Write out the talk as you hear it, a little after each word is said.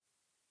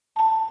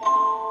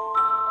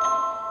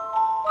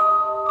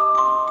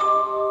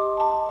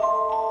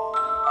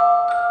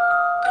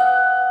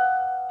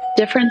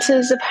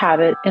Differences of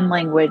habit and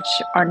language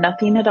are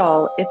nothing at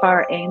all if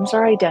our aims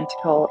are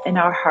identical and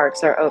our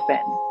hearts are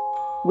open.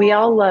 We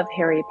all love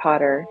Harry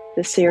Potter,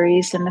 the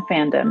series and the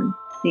fandom.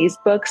 These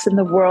books and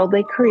the world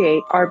they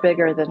create are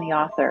bigger than the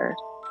author.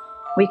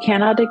 We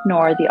cannot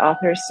ignore the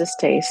author's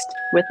distaste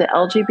with the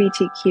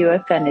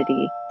LGBTQ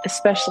affinity,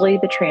 especially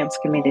the trans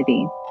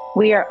community.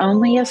 We are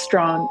only as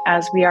strong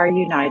as we are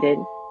united,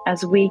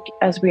 as weak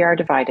as we are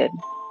divided.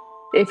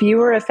 If you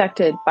were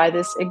affected by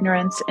this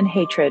ignorance and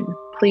hatred,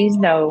 please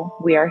know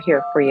we are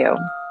here for you.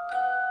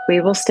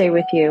 We will stay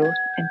with you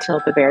until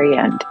the very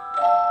end.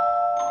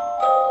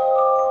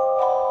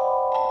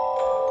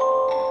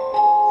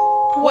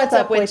 What's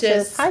up,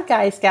 witches? Hi,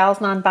 guys, gals,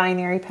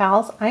 non-binary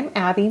pals. I'm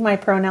Abby. My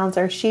pronouns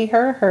are she,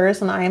 her,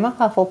 hers, and I am a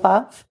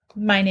Hufflepuff.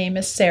 My name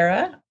is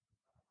Sarah.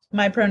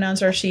 My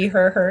pronouns are she,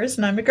 her, hers,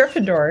 and I'm a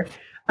Gryffindor.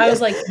 I was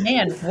like,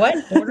 man, what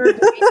order do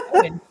we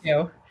go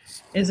into?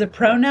 Is it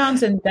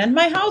pronouns and then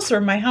my house,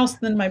 or my house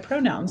then my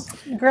pronouns?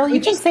 Girl, you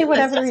can say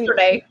whatever.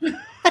 Yesterday.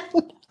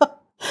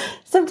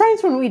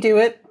 Sometimes when we do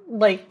it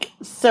like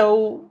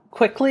so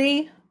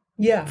quickly,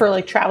 for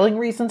like traveling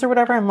reasons or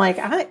whatever, I'm like,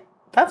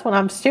 that's when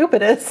I'm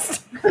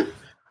stupidest.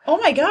 Oh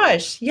my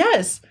gosh,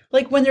 yes.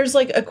 Like when there's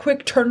like a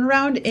quick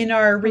turnaround in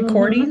our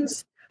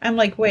recordings, I'm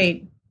like,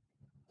 wait,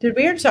 did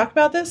we already talk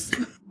about this?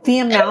 The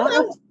amount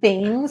of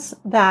things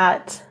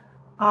that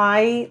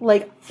I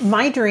like,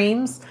 my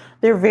dreams,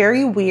 they're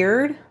very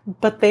weird,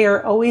 but they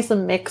are always a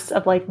mix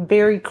of like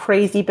very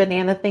crazy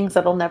banana things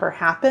that'll never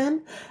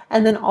happen.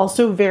 And then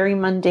also very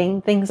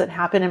mundane things that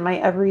happen in my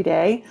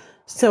everyday.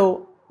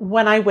 So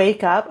when I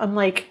wake up, I'm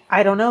like,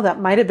 I don't know, that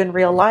might have been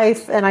real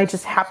life. And I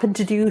just happened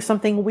to do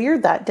something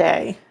weird that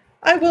day.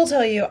 I will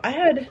tell you, I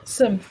had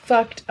some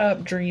fucked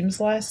up dreams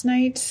last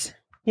night.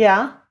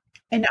 Yeah.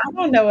 And I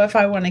don't know if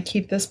I want to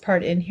keep this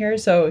part in here.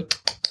 So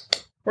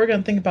we're going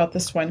to think about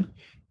this one.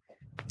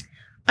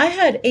 I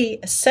had a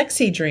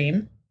sexy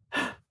dream.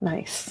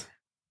 Nice.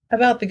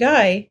 About the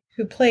guy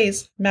who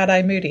plays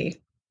Mad-Eye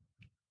Moody.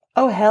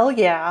 Oh, hell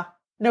yeah.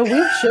 No,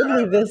 we should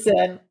leave this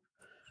in.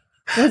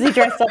 Was he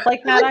dressed up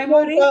like Mad-Eye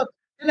Moody?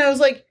 And I was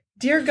like,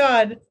 dear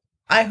God,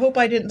 I hope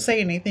I didn't say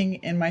anything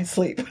in my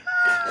sleep.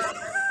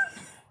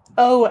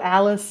 Oh,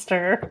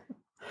 Alistair.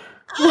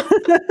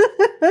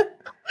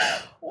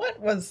 What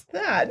was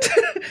that?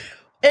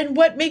 And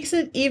what makes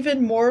it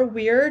even more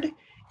weird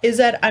is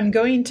that I'm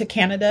going to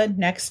Canada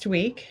next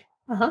week.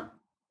 Uh-huh.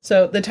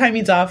 So the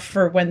timing's off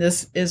for when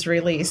this is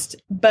released.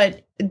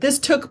 But this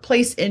took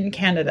place in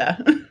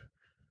Canada.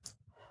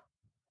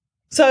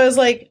 So I was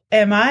like,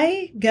 am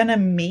I gonna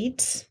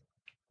meet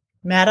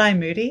Mad-Eye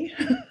Moody?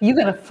 You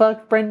gonna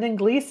fuck Brendan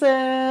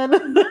Gleeson.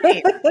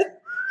 Right.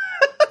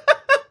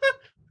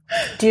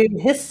 Dude,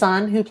 his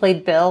son who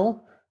played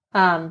Bill,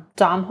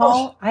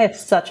 Domhnall, I have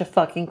such a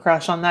fucking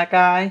crush on that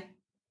guy.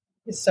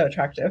 He's so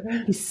attractive.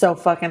 He's so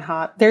fucking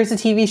hot. There's a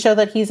TV show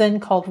that he's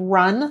in called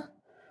Run.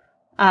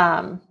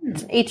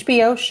 It's an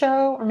HBO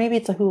show, or maybe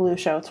it's a Hulu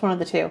show. It's one of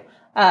the two.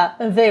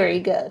 Very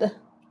good.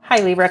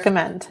 Highly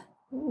recommend.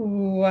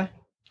 Ooh, I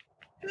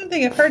don't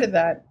think I've heard of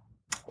that.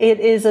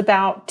 It is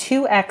about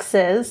two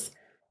exes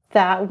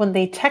that when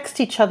they text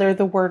each other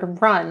the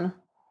word run,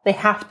 they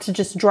have to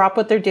just drop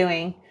what they're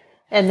doing.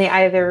 And they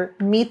either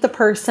meet the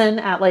person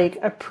at like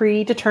a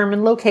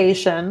predetermined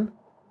location,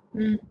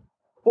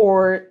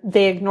 or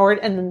they ignore it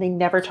and then they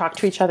never talk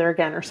to each other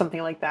again or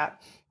something like that.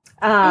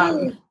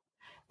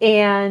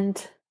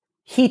 And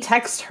he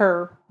texts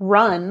her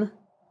run,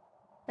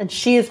 and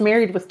she is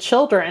married with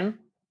children.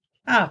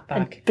 Ah,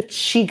 fuck. But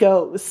she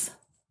goes.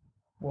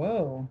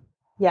 Whoa.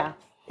 Yeah.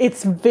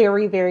 It's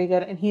very, very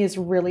good. And he is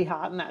really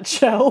hot in that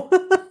show.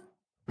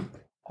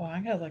 Oh, I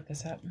gotta look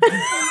this up.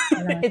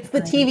 It's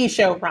the TV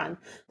show Run.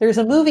 There's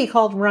a movie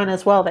called Run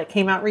as well that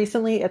came out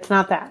recently. It's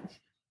not that.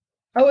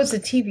 Oh, it's a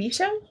TV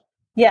show?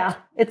 Yeah.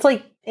 It's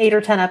like 8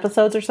 or 10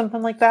 episodes or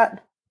something like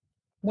that.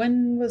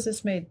 When was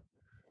this made?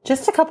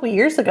 Just a couple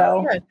years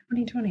ago. Oh, yeah,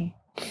 2020.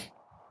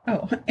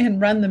 Oh, and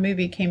Run the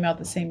movie came out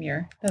the same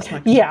year. That's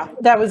my Yeah,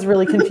 that was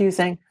really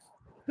confusing.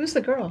 Who's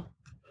the girl?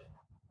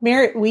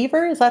 Merritt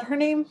Weaver, is that her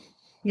name?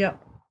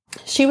 Yep.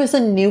 She was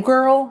in New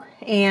Girl,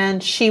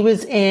 and she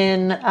was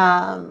in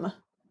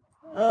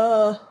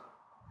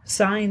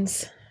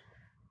Signs.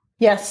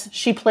 Yes,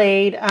 she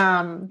played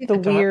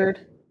the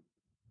weird.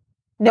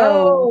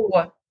 No.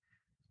 Oh,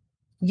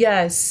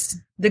 yes,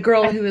 the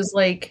girl who was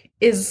like,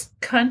 "Is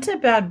cunt a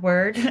bad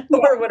word?"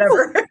 or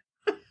whatever.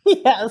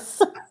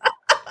 Yes.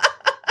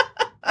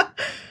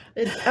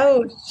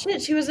 Oh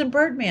shit! She was in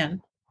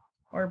Birdman.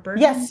 Or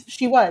Birdman. Yes,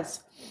 she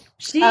was.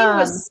 She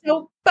was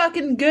so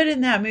fucking good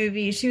in that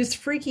movie. She was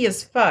freaky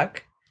as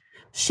fuck.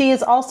 She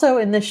is also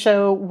in the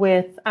show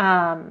with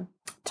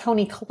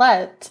Toni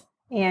Collette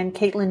and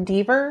Caitlin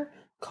Dever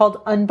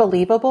called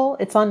Unbelievable.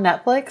 It's on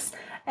Netflix.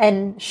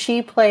 And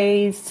she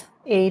plays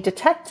a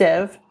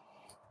detective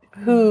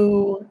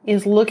who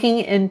is looking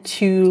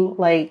into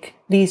like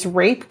these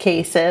rape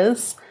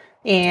cases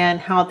and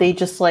how they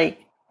just like,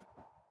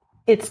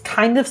 it's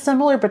kind of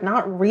similar, but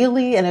not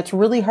really. And it's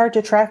really hard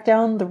to track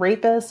down the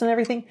rapist and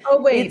everything. Oh,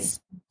 wait.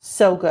 It's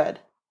so good.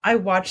 I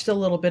watched a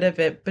little bit of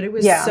it, but it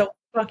was Yeah. so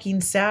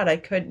fucking sad. I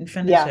couldn't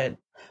finish Yeah. it.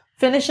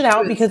 Finish it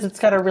out because it's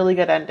got a really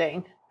good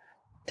ending.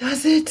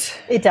 Does it?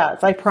 It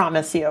does. I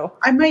promise you.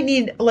 I might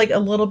need like a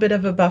little bit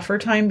of a buffer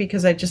time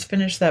because I just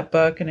finished that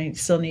book and I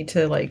still need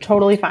to like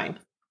Totally fine.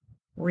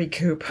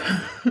 recoup.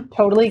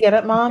 Totally get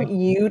it, Mom.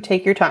 You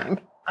take your time.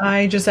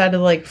 I just added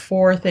like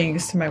 4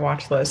 things to my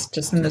watch list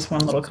just in this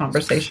one little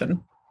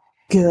conversation.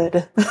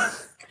 Good.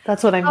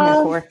 That's what I'm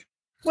here for.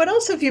 What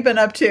else have you been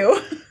up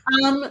to?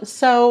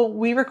 So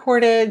we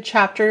recorded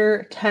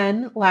chapter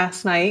 10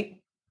 last night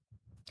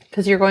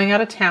because you're going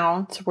out of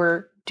town. So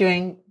we're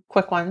doing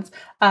quick ones.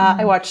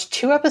 I watched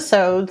 2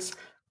 episodes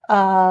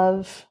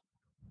of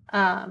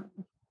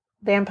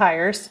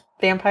Vampires.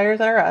 Vampires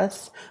Are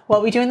Us.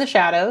 What We Do in the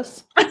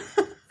Shadows.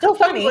 Still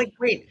funny. Like,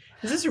 wait,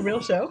 is this a real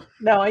show?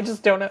 No, I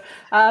just don't know.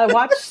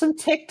 Watched some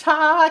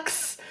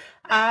TikToks.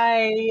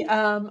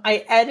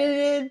 I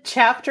edited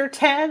chapter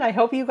 10. I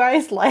hope you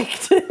guys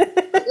liked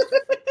it.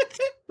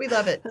 We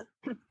love it.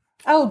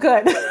 Oh,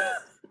 good.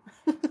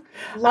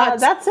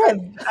 That's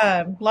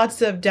it.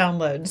 Lots of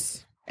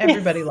downloads.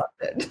 Everybody loved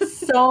it.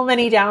 So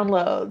many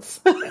downloads.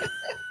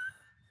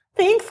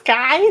 Thanks,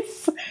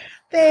 guys.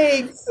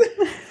 Thanks.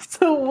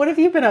 So what have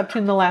you been up to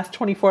in the last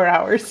 24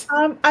 hours?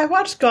 I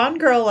watched Gone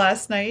Girl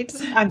last night.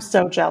 I'm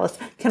so jealous.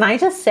 Can I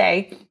just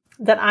say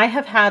that I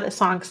have had a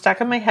song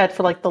stuck in my head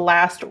for like the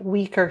last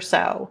week or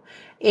so.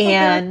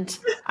 And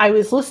I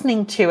was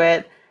listening to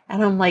it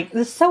and I'm like,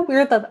 this is so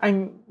weird that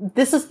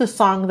this is the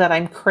song that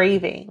I'm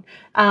craving.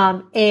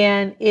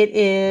 And it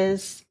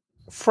is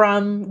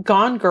from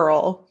Gone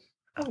Girl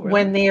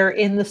when they're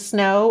in the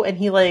snow and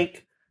he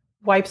like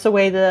wipes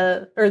away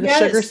the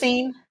sugar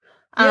scene.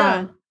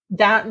 Yeah.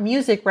 That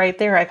music right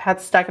there, I've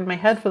had stuck in my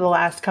head for the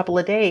last couple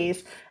of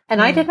days.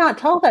 And I did not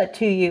tell that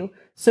to you.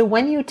 So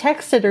when you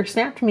texted or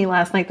snapped me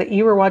last night that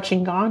you were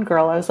watching Gone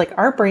Girl, I was like,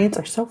 our brains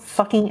are so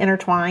fucking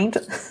intertwined.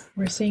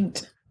 We're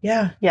synced.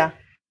 Yeah. Yeah.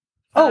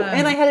 Oh,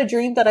 and I had a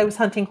dream that I was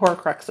hunting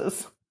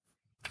Horcruxes.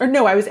 Or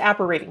no, I was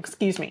apparating,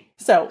 excuse me.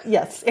 So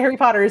yes, Harry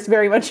Potter is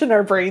very much in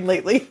our brain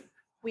lately.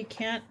 We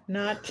can't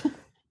not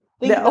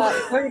think about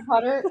Harry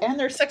Potter and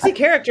their sexy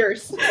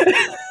characters.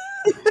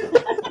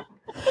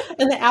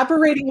 And the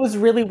apparating was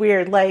really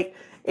weird. Like,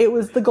 it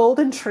was the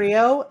golden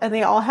trio, and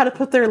they all had to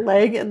put their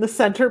leg in the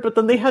center, but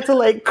then they had to,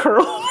 like,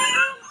 curl.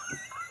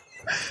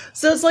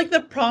 So it's like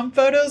the prom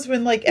photos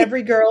when, like,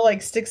 every girl,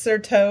 like, sticks their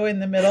toe in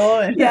the middle.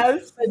 And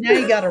yes. But now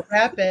you gotta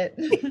wrap it.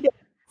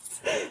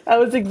 Yes. That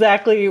was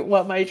exactly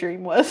what my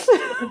dream was.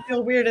 I don't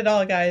feel weird at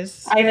all,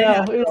 guys. I know.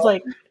 Natural. It was,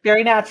 like,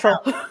 very natural.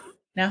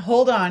 Now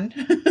hold on.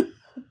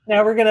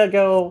 Now we're gonna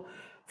go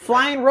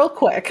flying real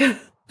quick.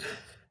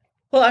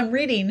 Well, I'm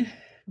reading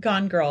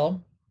Gone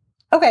Girl.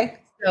 Okay.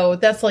 So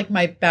that's like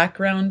my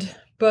background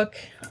book,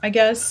 I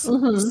guess.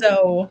 Mm-hmm.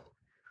 So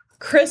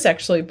Chris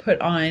actually put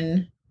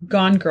on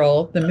Gone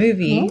Girl, the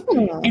movie.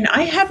 Mm. And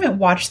I haven't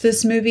watched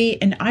this movie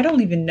in I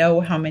don't even know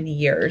how many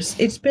years.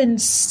 It's been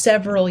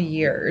several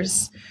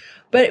years.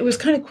 But it was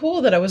kind of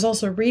cool that I was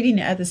also reading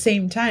it at the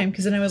same time.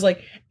 Because then I was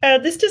like,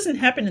 this doesn't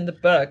happen in the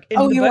book.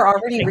 You were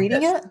already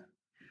reading it?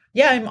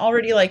 Yeah, I'm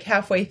already like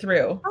halfway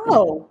through.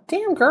 Oh,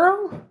 damn,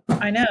 girl.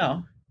 I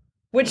know.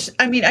 Which,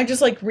 I mean, I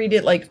just like read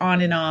it like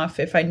on and off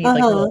if I need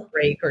like a little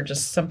break or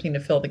just something to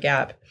fill the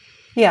gap.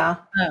 Yeah.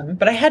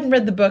 But I hadn't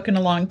read the book in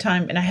a long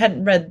time and I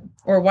hadn't read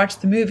or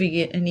watched the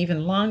movie in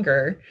even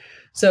longer.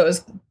 So it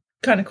was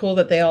kind of cool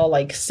that they all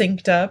like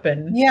synced up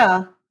and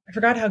yeah. I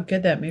forgot how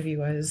good that movie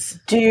was.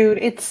 Dude,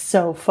 it's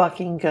so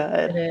fucking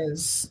good. It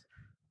is.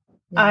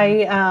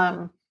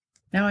 Yeah.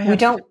 Now I have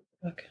to finish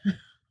the book.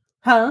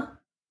 Huh?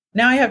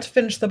 Now I have to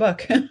finish the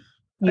book.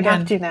 You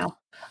have to now.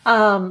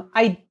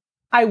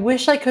 I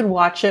wish I could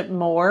watch it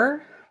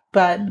more,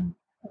 but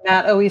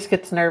Matt always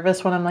gets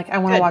nervous when I'm like, I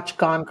want to watch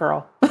Gone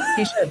Girl.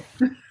 He should.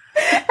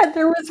 And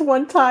there was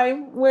one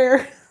time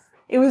where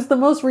it was the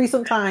most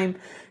recent time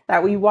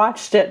that we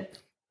watched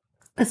it.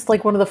 It's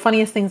like one of the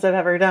funniest things I've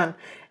ever done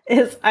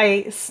is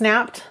I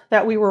snapped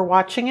that we were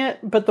watching it,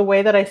 but the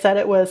way that I said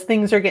it was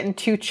things are getting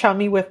too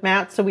chummy with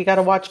Matt, so we got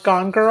to watch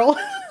Gone Girl.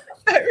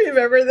 I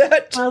remember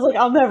that. I was like,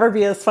 I'll never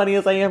be as funny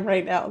as I am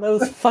right now. That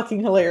was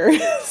fucking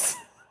hilarious.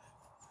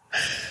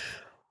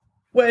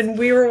 When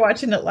we were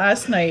watching it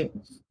last night,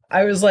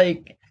 I was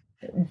like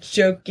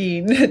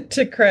joking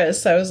to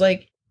Chris. I was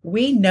like,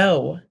 we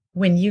know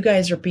when you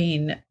guys are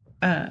being,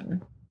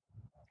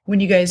 when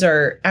you guys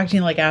are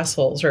acting like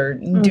assholes or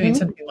doing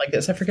something like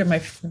this. I forget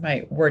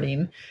my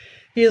wording.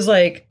 He was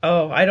like,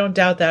 oh, I don't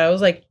doubt that. I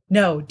was like,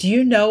 no, do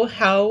you know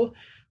how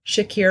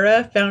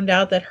Shakira found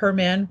out that her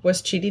man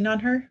was cheating on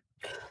her?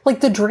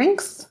 Like the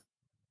drinks?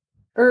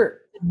 Or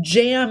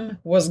jam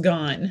was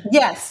gone.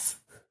 Yes.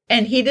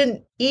 And he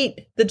didn't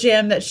eat the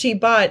jam that she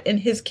bought, and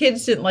his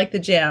kids didn't like the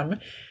jam.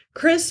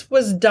 Chris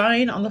was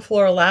dying on the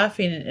floor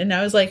laughing, and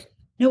I was like,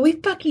 no, we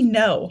fucking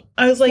know.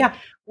 I was like,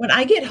 when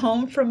I get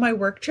home from my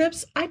work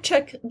trips, I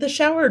check the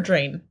shower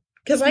drain,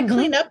 because I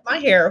clean up my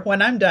hair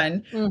when I'm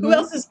done. Who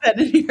else has been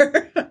in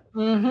here?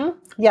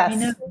 Yes. I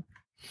know.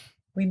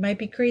 We might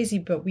be crazy,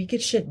 but we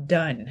get shit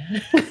done.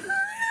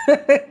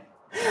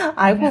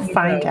 I will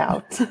find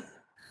out.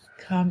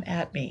 Come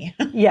at me.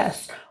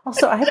 Yes.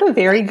 Also, I have a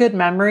very good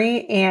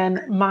memory, and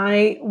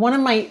I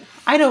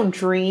don't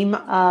dream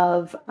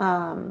of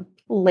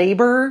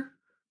labor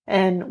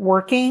and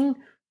working,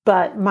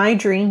 but my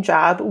dream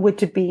job would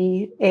to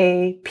be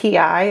a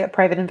PI, a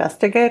private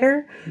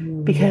investigator,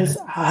 because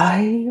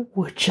I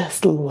would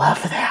just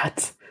love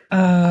that.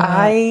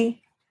 I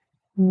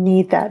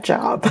need that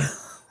job.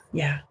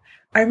 Yeah.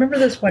 I remember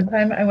this one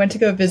time I went to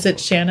go visit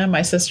Shanna,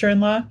 my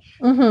sister-in-law,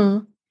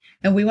 Mm-hmm.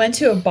 and we went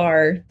to a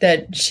bar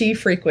that she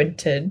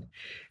frequented,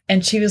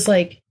 and she was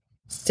like,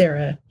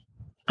 Sarah,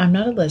 I'm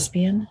not a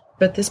lesbian,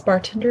 but this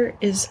bartender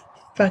is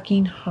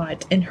fucking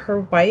hot, and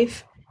her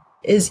wife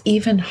is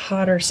even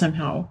hotter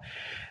somehow.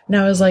 And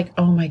I was like,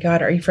 oh my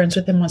God, are you friends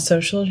with them on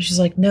social? And she's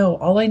like, no,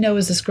 all I know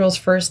is this girl's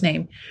first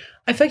name.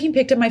 I fucking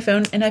picked up my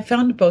phone and I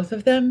found both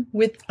of them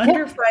with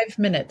under 5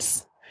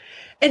 minutes.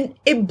 And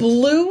it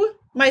blew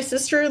my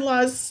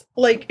sister-in-law's,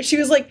 like, she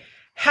was like,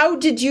 how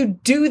did you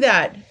do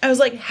that? I was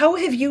like, how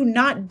have you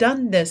not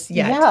done this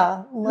yet?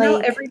 Yeah. No,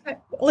 every time,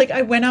 like,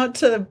 I went out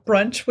to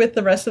brunch with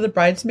the rest of the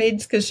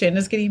bridesmaids because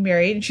Shanna's getting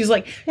married. And she's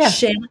like,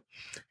 Shanna,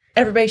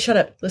 everybody shut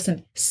up.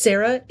 Listen,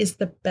 Sarah is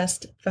the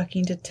best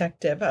fucking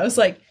detective. I was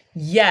like,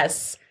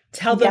 yes.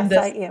 Tell them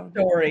this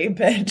story,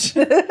 bitch.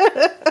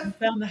 I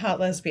found the hot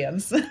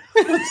lesbians. That's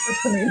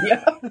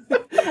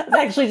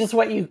actually just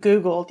what you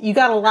Googled. You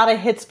got a lot of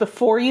hits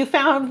before you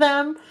found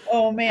them.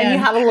 Oh, man. And you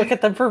had to look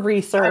at them for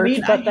research. I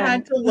mean, I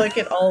had to look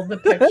at all the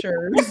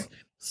pictures,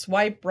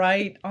 swipe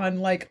right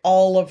on, like,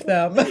 all of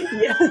them.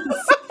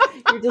 Yes.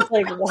 You're just,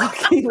 like,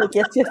 walking, like,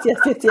 yes.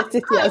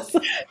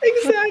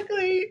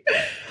 Exactly.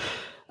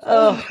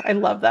 Oh, I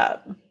love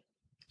that.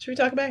 Should we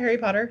talk about Harry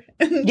Potter?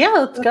 Yeah,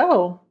 let's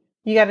go.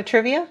 You got a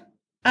trivia?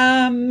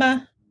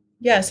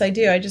 Yes, I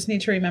do. I just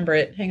need to remember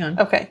it. Hang on.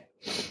 Okay.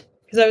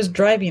 Because I was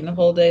driving the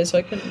whole day, so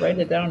I couldn't write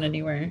it down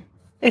anywhere.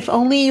 If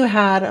only you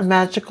had a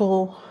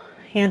magical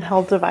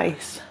handheld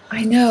device.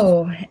 I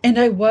know. And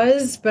I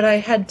was, but I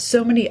had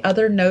so many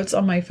other notes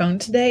on my phone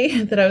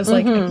today that I was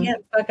like, I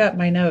can't fuck up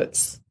my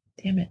notes.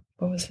 Damn it.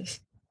 What was this?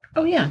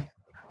 Oh, yeah.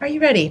 Are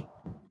you ready?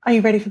 Are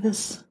you ready for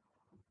this?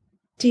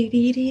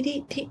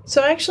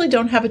 So I actually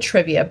don't have a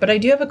trivia, but I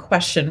do have a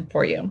question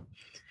for you.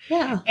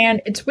 Yeah.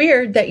 And it's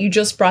weird that you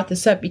just brought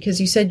this up because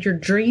you said your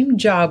dream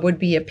job would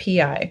be a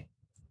PI,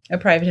 a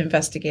private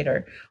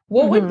investigator.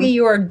 What would be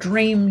your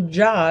dream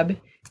job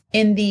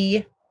in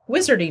the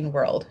wizarding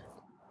world?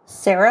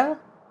 Sarah,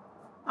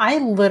 I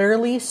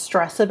literally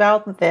stress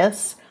about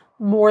this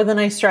more than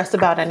I stress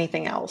about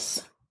anything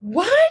else.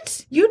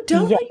 What? You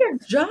don't like your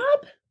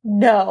job?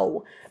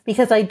 No,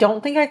 because I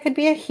don't think I could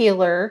be a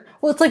healer.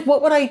 Well, it's like,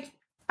 what would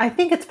I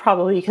think it's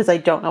probably because I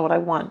don't know what I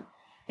want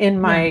in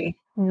my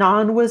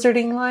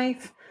non-wizarding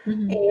life.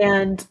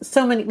 And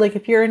so many, like,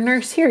 if you're a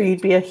nurse here,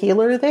 you'd be a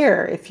healer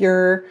there. If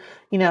you're,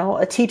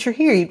 a teacher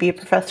here, you'd be a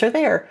professor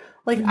there.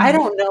 Like, I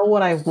don't know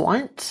what I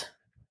want.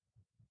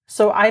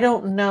 So I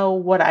don't know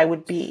what I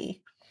would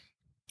be.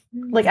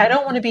 Like, I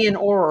don't want to be an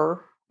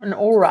aura,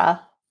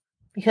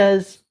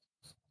 because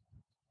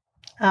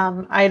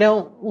I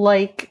don't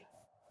like,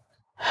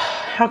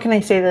 how can I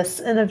say this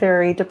in a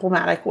very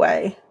diplomatic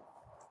way?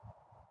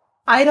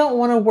 I don't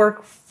want to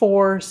work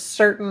for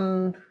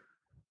certain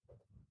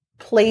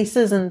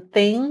places and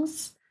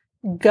things,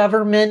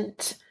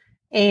 government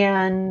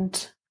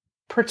and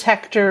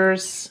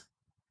protectors,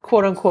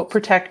 quote unquote,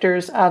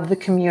 protectors of the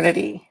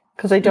community,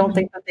 because I don't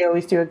think that they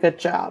always do a good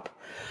job.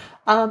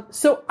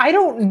 So I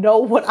don't know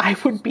what I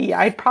would be.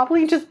 I'd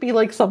probably just be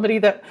like somebody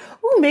that,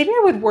 maybe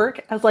I would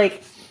work as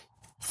like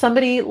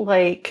somebody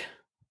like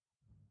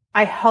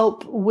I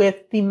help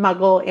with the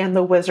Muggle and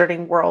the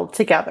wizarding world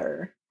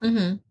together.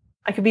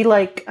 I could be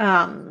like,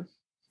 I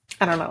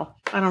don't know.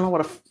 I don't know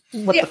what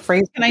the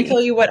phrase. Can I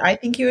tell you what I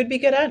think you would be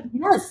good at?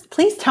 Yes,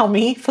 please tell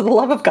me, for the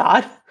love of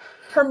God.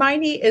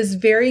 Hermione is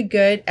very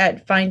good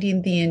at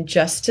finding the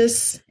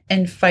injustice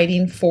and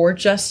fighting for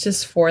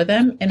justice for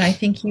them. And I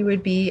think you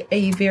would be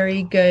a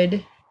very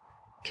good,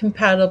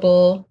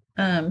 compatible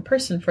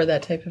person for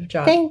that type of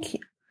job. Thank you.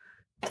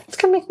 That's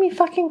going to make me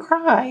fucking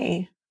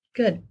cry.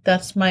 Good.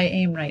 That's my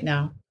aim right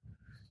now.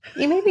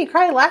 You made me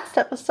cry last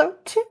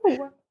episode too. Did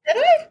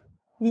I?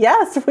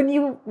 Yes,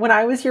 when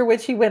I was your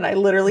witchy win, I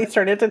literally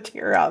started to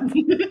tear up.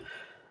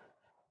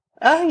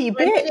 Oh, you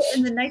bitch!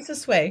 In the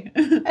nicest way.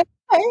 Okay.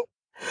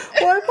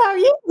 What about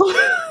you?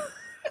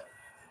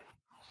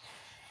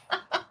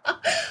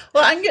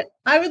 Well,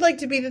 I would like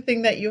to be the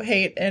thing that you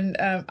hate, and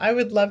I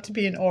would love to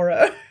be an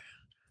aura.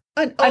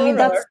 An aura. I mean,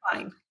 that's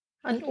fine.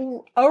 An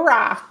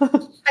aura.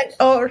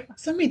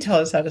 Somebody tell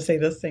us how to say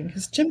this thing,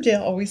 because Jim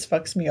Dale always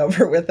fucks me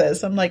over with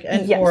this. I'm like,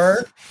 an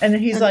aura, and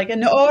then he's like,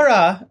 an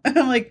aura. And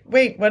I'm like,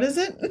 wait, what is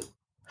it?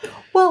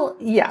 Well,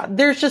 yeah,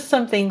 there's just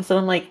some things that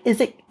I'm like,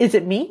 is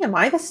it me? Am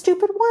I the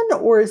stupid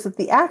one? Or is it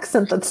the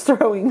accent that's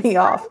throwing me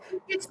off?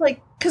 It's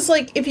like, because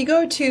like, if you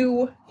go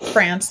to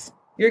France,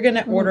 you're going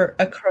to order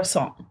a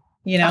croissant,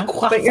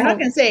 but you're not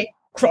going to say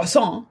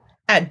croissant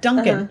at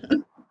Dunkin'.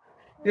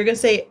 You're going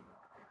to say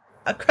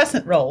a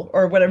crescent roll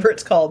or whatever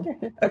it's called.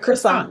 A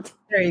croissant.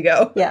 There you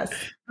go. Yes.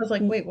 I was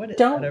like, wait, what is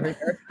that over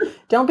here?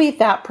 Don't be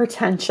that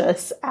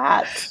pretentious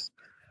at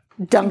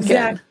Dunkin'.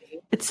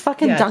 Exactly. It's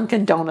fucking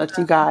Dunkin' Donuts,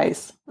 you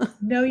guys.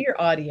 Know your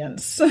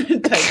audience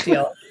type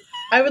deal.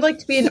 I would like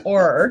to be an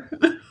orer.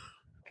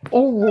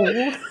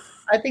 Oh.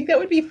 I think that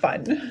would be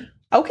fun.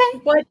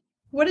 Okay.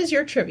 What is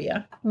your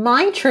trivia?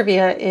 My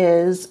trivia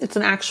is, it's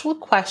an actual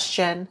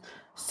question.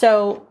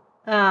 So,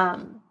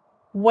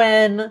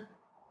 when,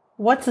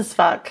 what's his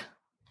fuck?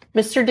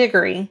 Mr.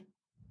 Diggory,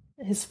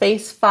 his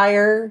face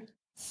fires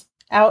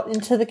out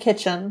into the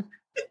kitchen.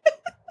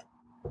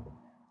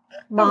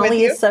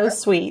 Molly is so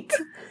sweet.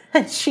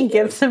 And she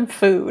gives him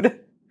food.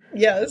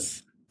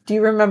 Yes. Do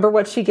you remember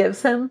what she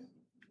gives him?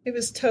 It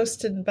was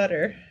toasted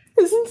butter.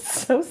 Isn't it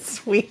so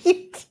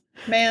sweet?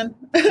 Man.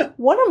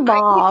 What a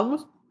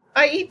mom.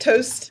 I eat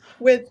toast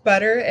with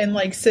butter and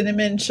like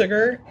cinnamon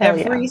sugar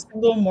every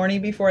single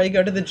morning before I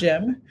go to the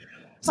gym.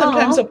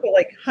 Sometimes I'll put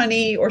like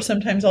honey or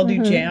sometimes I'll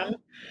do jam.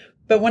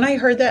 But when I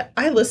heard that,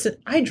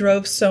 I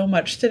drove so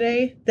much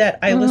today that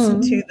I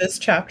listened to this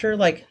chapter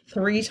like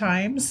 3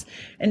 times.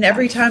 And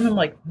every time I'm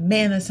like,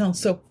 man, that sounds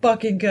so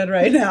fucking good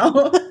right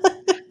now.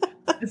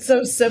 It's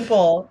so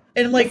simple.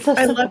 And like,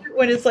 I love it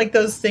when it's like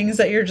those things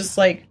that you're just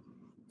like,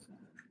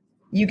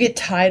 you get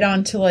tied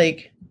on to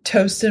like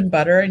toast and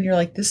butter and you're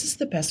like, this is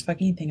the best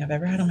fucking thing I've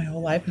ever had in my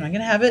whole life. And I'm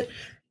going to have it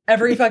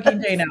every fucking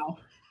day now.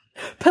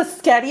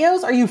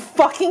 Piscattios? Are you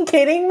fucking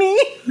kidding me?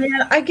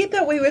 Man, I get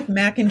that way with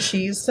mac and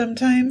cheese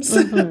sometimes.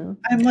 I'm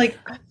like,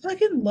 I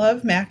fucking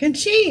love mac and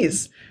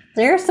cheese.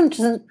 There are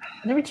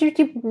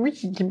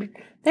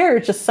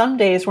just some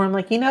days where I'm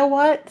like, you know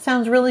what?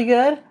 Sounds really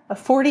good. A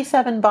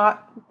 47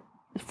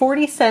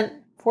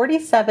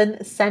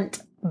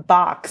 cent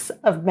box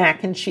of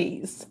mac and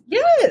cheese.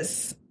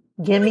 Yes.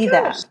 Give me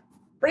that.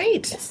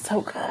 Right. It's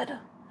so good.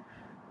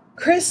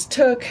 Chris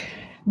took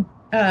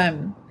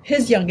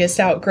his youngest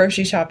out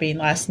grocery shopping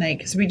last night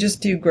because we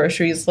just do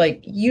groceries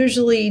like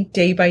usually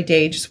day by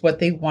day, just what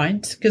they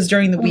want. Because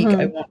during the week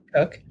I won't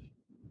cook.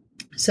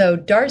 So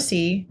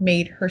Darcy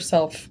made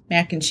herself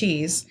mac and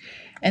cheese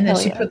and then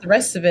she put the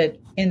rest of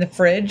it in the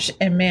fridge.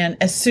 And man,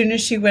 as soon as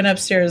she went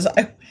upstairs,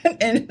 I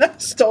went in and I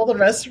stole the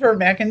rest of her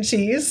mac and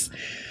cheese.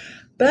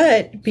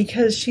 But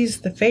because she's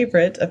the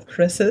favorite of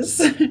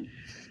Chris's,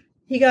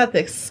 he got the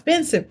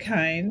expensive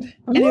kind.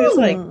 And it was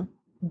like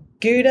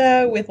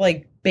Gouda with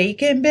like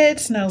bacon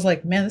bits. And I was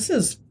like, man, this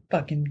is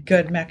fucking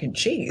good mac and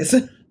cheese.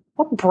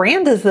 What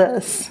brand is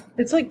this?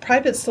 It's like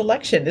Private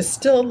Selection. It's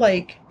still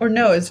like, or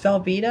no, it's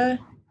Velveeta.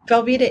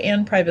 Velveeta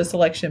and Private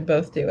Selection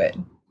both do it.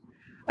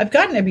 I've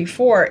gotten it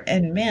before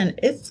and man,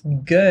 it's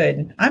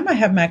good. I might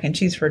have mac and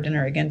cheese for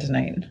dinner again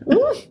tonight.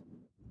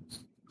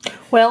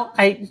 Well,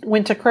 I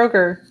went to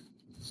Kroger.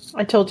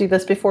 I told you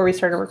this before we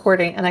started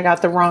recording and I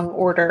got the wrong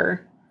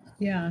order.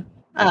 Yeah.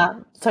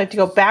 So I had to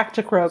go back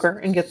to Kroger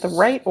and get the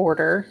right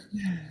order.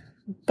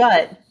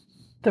 But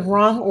the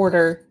wrong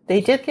order,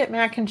 they did get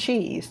mac and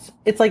cheese.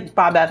 It's like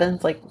Bob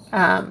Evans, like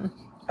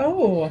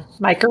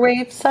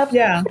microwave stuff.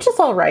 Yeah. Which is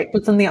all right.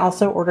 But then they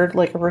also ordered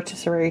like a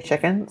rotisserie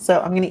chicken.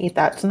 So I'm going to eat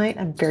that tonight.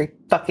 I'm very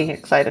fucking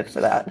excited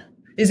for that.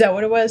 Is that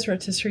what it was?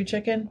 Rotisserie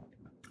chicken?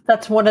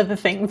 That's one of the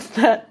things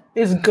that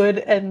is good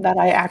and that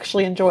I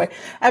actually enjoy.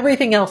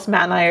 Everything else,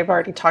 Matt and I have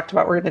already talked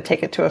about. We're going to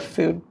take it to a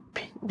food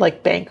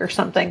like bank or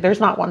something. There's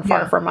not one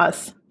far from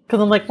us. Because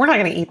I'm like, we're not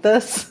going to eat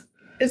this.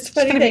 It's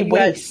funny that you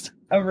waste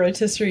a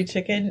rotisserie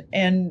chicken,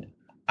 and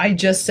I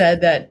just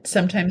said that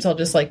sometimes I'll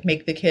just like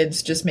make the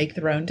kids just make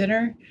their own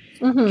dinner.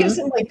 Gives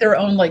them like their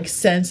own like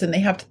sense, and they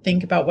have to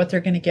think about what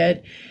they're going to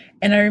get.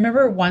 And I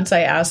remember once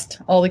I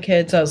asked all the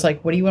kids, I was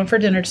like, "What do you want for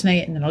dinner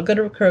tonight?" And then I'll go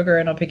to Kroger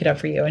and I'll pick it up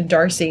for you. And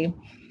Darcy,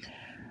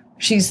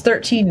 she's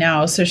 13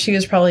 now, so she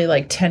was probably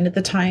like 10 at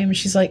the time.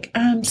 She's like,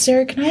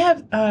 Sarah, can I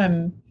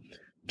have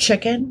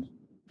chicken?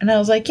 And I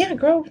was like, yeah,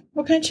 girl,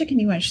 what kind of chicken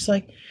do you want? She's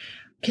like,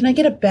 can I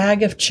get a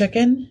bag of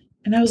chicken?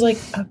 And I was like,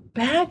 a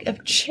bag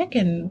of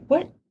chicken?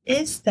 What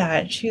is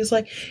that? She was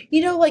like,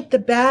 you know, like the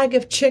bag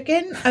of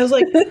chicken? I was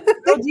like,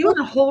 oh, do you want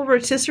a whole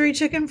rotisserie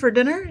chicken for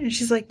dinner? And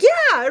she's like,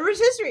 yeah, a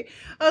rotisserie.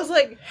 I was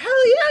like,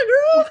 hell yeah,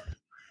 girl.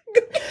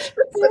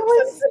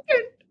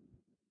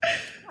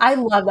 I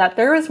love that.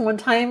 There was one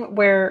time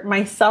where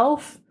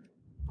myself,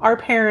 our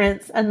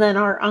parents, and then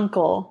our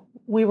uncle,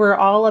 we were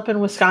all up in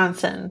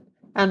Wisconsin.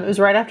 It was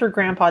right after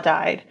Grandpa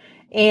died.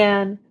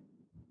 And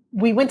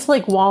we went to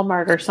like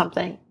Walmart or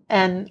something.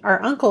 And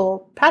our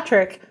uncle,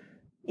 Patrick,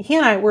 he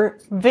and I were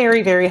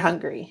very, very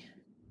hungry.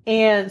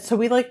 And so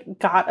we like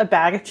got a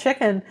bag of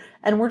chicken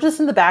and we're just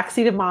in the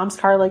backseat of Mom's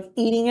car, like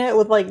eating it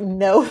with like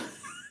no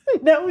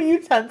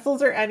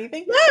utensils or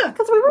anything. Yeah,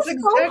 because we were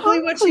that's so exactly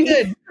hungry. what she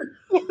did.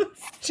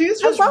 She was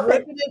just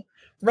ripping it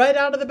right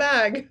out of the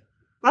bag.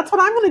 That's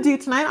what I'm going to do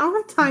tonight. I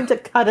don't have time to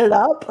cut it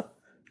up.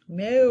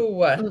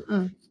 No,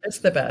 it's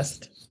the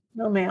best.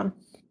 No, ma'am.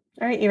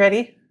 All right, you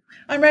ready?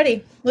 I'm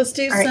ready. Let's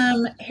do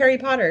some Harry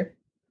Potter.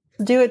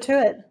 Do it to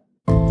it.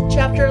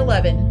 Chapter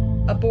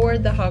 11,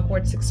 Aboard the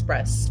Hogwarts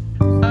Express.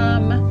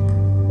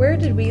 where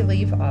did we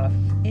leave off?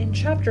 In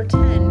chapter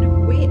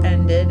 10, we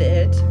ended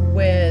it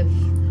with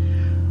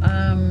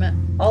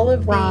all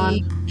of Ron.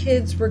 the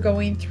kids were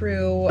going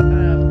through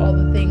all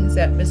the things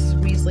that Mrs.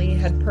 Weasley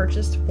had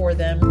purchased for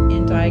them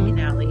in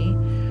Diagon Alley.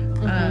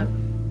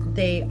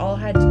 They all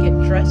had to get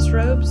dress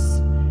robes.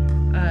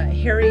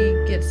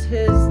 Harry gets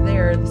his.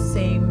 They're the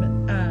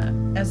same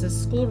as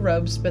his school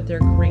robes, but they're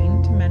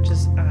green to match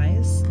his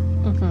eyes.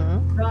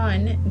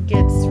 Ron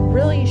gets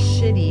really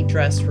shitty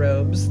dress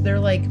robes. They're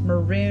like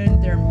maroon,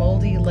 they're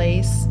moldy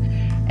lace,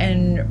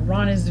 and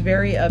Ron is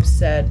very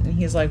upset, and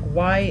he's like,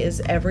 why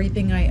is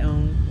everything I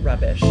own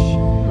rubbish?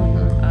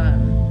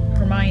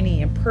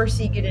 Hermione and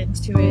Percy get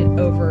into it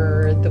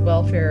over the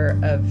welfare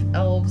of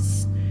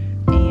elves,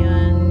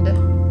 and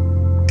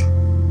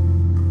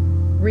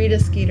Rita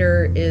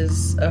Skeeter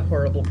is a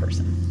horrible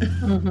person.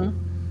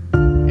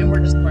 And we're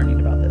just learning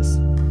about this.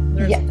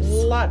 There's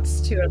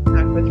lots to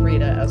unpack with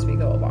Rita as we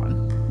go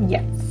along.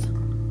 Yes.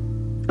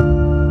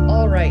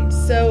 All right,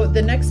 so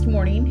the next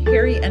morning,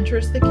 Harry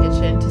enters the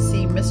kitchen to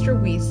see Mr.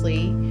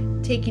 Weasley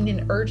taking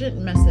an urgent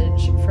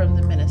message from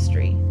the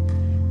ministry.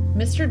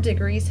 Mr.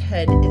 Diggory's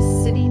head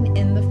is sitting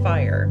in the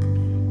fire.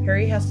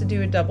 Harry has to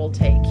do a double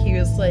take. He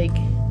was like,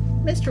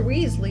 Mr.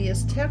 Weasley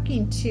is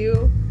talking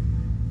to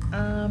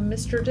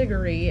Mr.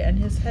 Diggory, and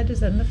his head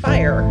is in the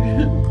fire.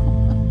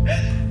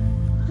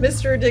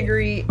 Mr.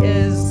 Diggory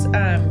is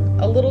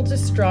a little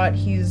distraught.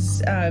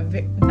 He's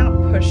not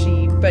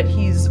pushy, but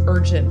he's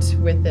urgent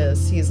with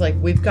this. He's like,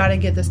 we've got to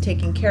get this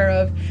taken care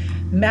of.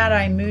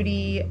 Mad-Eye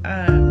Moody,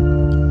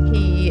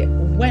 he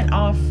went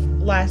off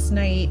last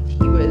night.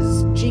 He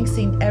was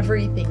jinxing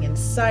everything in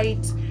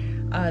sight.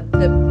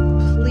 The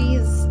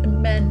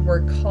policemen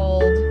were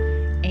called,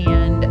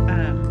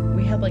 and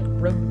we had like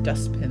rogue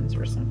dustbins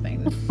or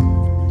something.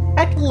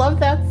 I love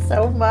that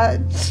so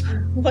much.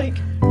 Like,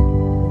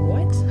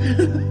 what?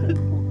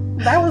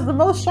 That was the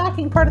most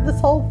shocking part of this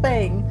whole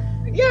thing.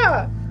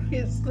 Yeah.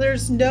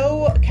 There's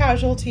no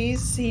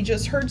casualties. He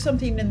just heard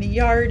something in the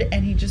yard,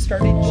 and he just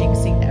started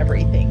jinxing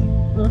everything.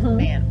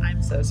 Man,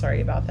 I'm so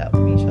sorry about that.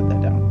 Let me shut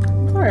that down.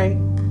 All right.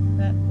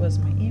 That was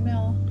my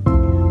email.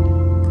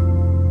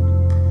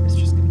 It's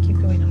just going to keep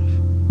going off.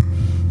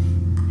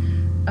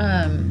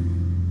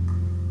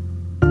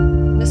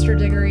 Mr.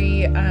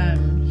 Diggory,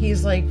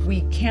 he's like,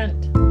 we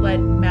can't let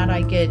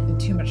Mad-Eye get in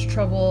too much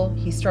trouble.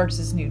 He starts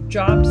his new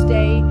job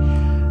today.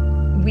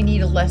 We need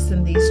to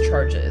lessen these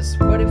charges.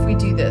 What if we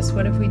do this?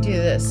 What if we do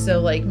this? So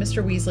like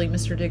Mr. Weasley,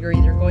 Mr. Diggory,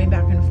 they're going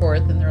back and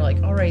forth, and they're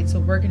like, all right, so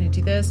we're going to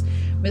do this.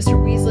 Mr.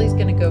 Weasley's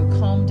going to go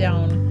calm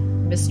down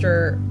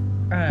or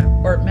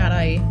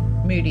Mad-Eye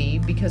Moody,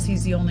 because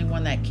he's the only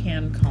one that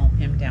can calm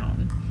him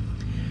down.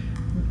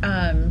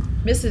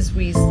 Mrs.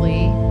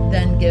 Weasley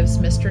then gives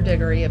Mr.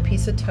 Diggory a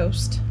piece of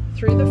toast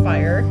through the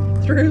fire,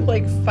 through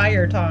like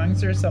fire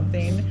tongs or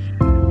something.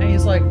 And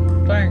he's like,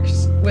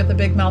 thanks, with a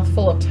big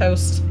mouthful of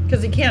toast.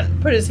 Because he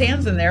can't put his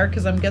hands in there,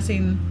 because I'm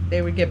guessing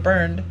they would get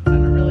burned. I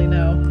don't really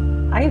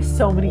know. I have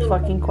so many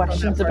fucking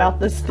questions about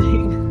this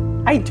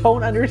thing. I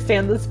don't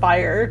understand this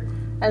fire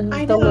and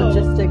the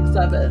logistics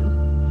of it.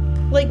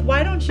 Like,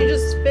 why don't you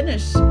just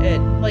finish it?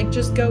 Like,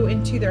 just go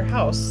into their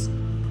house.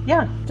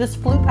 Yeah, just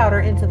flue powder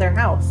into their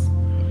house.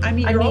 I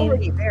mean, you're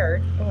already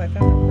there. Oh, I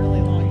found a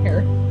really long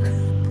hair.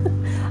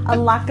 A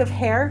lock of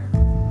hair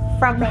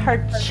from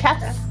her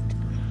chest.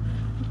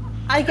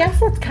 I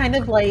guess it's kind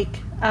of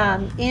like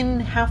in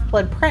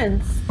Half-Blood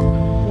Prince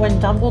when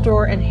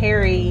Dumbledore and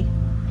Harry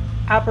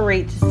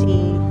apparate to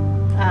see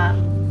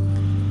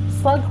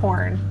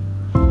Slughorn.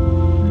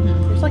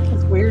 There's like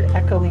this weird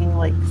echoing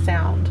like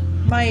sound.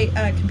 My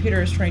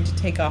computer is trying to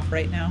take off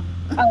right now.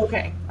 Oh,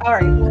 okay. All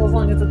right. Well, as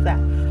long as it's that.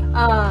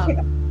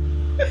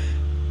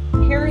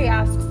 Harry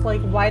asks,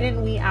 like, why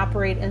didn't we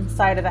apparate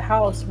inside of the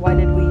house? Why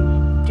did we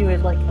do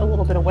it like a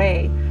little bit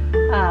away?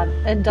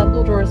 And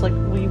Dumbledore is like,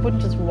 well, you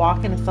wouldn't just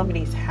walk into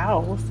somebody's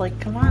house. Like,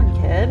 come on,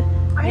 kid.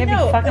 You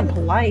gotta be fucking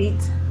polite.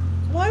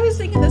 Well, I was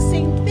thinking the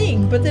same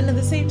thing, but then at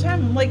the same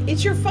time, I'm like,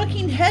 it's your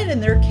fucking head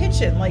in their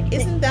kitchen. Like,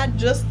 isn't that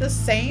just the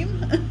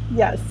same?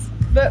 Yes.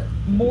 But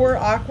more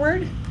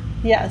awkward?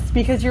 Yes,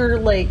 because you're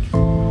like,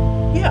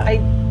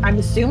 yeah. I'm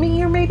assuming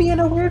you're maybe in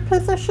a weird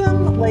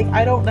position. Like,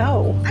 I don't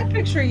know. I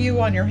picture you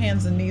on your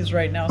hands and knees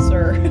right now,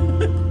 sir.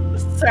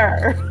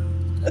 Sir.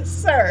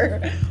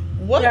 Sir.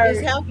 What is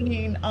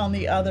happening on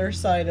the other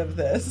side of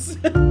this?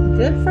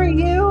 Good for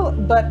you,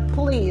 but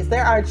please,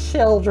 there are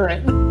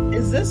children.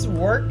 Is this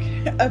work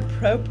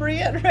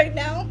appropriate right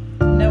now?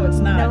 No, it's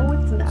not. No,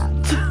 it's not.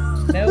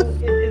 No,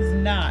 it is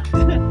not.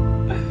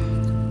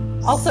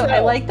 Also, I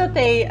like that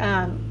they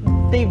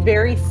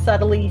very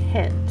subtly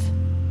hint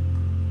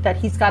that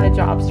he's got a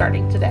job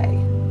starting today.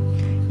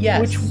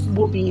 Yes. Which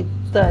will be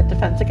the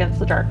Defense Against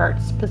the Dark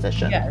Arts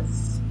position.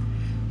 Yes.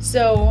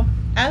 So,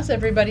 as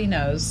everybody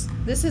knows,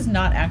 this is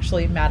not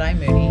actually Mad-Eye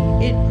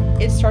Moody.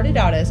 It started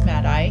out as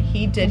Mad-Eye.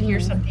 He did hear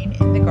something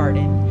in the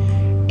garden.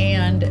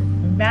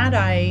 And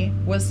Mad-Eye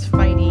was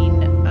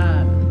fighting,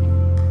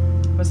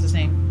 what's his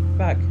name?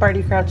 Fuck.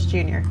 Barty Crouch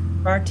Jr.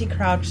 Barty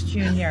Crouch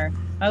Jr.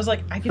 I was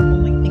like, I can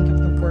only think of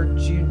the word or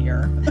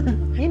Junior.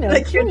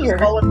 I can't just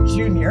call him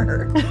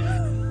Junior.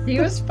 He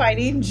was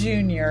fighting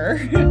Junior.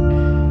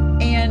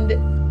 And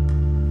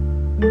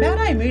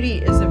Mad-Eye Moody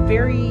is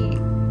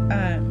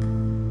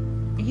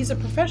he's a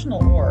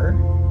professional oar,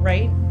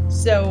 right?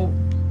 So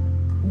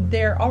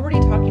they're already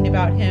talking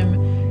about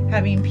him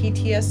having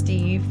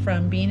PTSD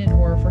from being an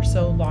oar for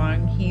so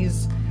long.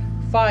 He's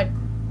fought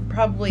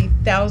probably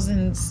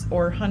thousands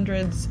or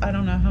hundreds, I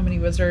don't know how many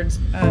wizards,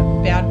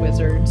 bad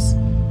wizards.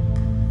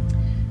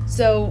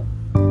 So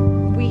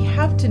we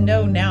have to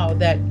know now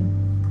that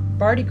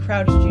Barty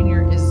Crouch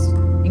Jr. is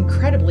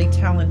incredibly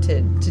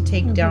talented to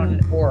take down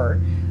an oar.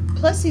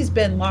 Plus he's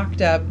been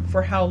locked up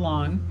for how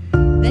long?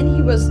 Then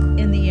he was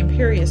in the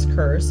Imperious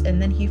Curse,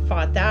 and then he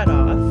fought that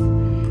off.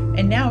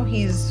 And now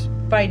he's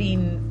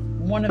fighting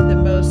one of the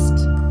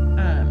most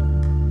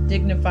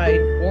dignified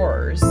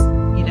oars,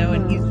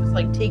 and he's just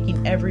like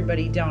taking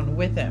everybody down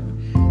with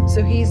him.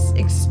 So he's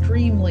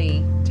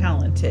extremely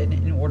talented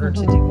in order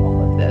to do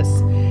all of this.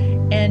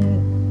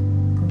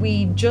 And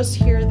we just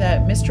hear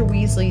that Mr.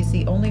 Weasley is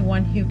the only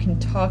one who can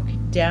talk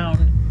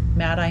down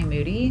Mad-Eye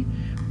Moody,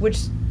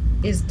 which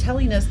is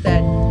telling us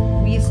that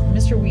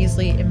Mr.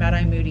 Weasley and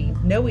Mad-Eye Moody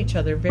know each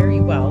other very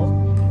well,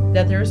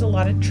 that there's a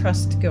lot of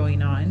trust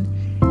going on,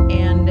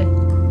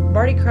 and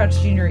Barty Crouch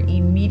Jr.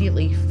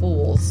 immediately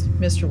fools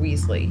Mr.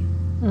 Weasley.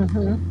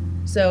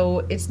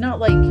 So it's not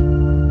like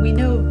we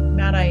know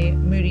Mad-Eye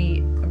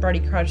Moody, Barty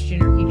Crouch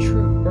Jr.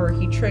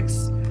 He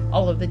tricks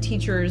all of the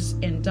teachers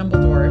in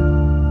Dumbledore,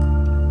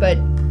 but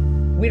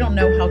we don't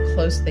know how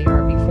close they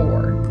are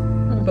before.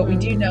 But we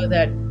do know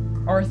that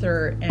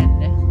Arthur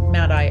and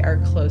Mad-Eye are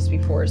close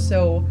before.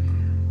 So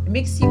it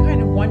makes you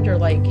kind of wonder,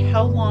 like,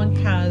 how long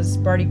has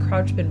Barty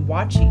Crouch been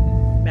watching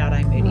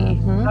Mad-Eye Moody?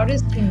 How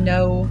does he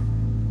know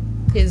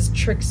his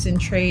tricks and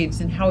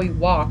trades and how he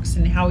walks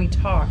and how he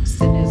talks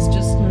and his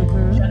just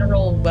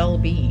general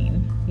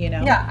well-being,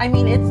 Yeah, I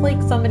mean, it's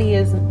like somebody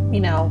is,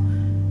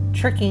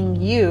 tricking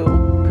you,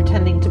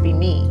 pretending to be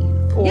me,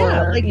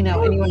 or, any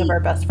one of our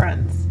best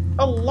friends.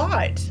 A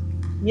lot.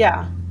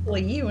 Yeah.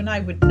 Well, you and I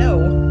would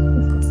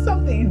know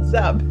something's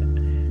up.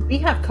 We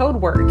have code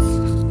words.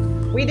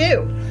 We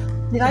do.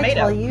 Did I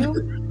tell you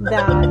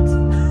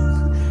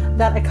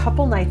that a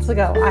couple nights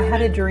ago I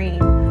had a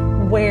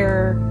dream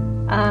where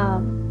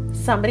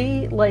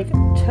somebody like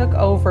took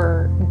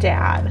over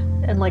Dad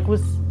and like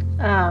was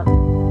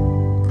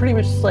pretty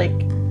much like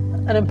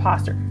an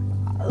imposter,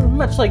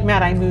 much like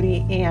Mad-Eye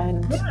Moody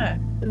and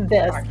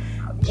this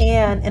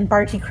and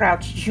Barty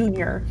Crouch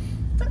Jr.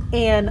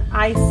 And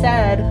I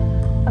said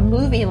a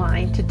movie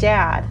line to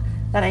Dad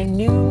that I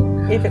knew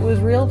if it was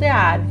real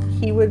Dad,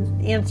 he would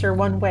answer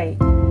one way.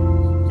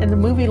 And the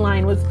movie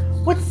line was,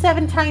 "What's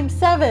 7 times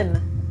 7?"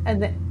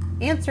 And the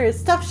answer is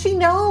stuff she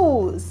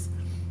knows.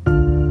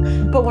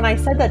 But when I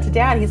said that to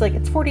Dad, he's like,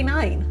 "It's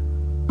 49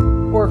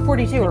 or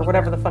 42 or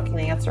whatever the fucking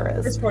answer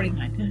is." It's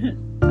 49.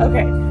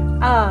 Okay.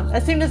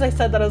 As soon as I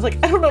said that, I was like,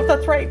 I don't know if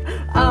that's right.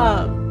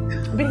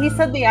 But he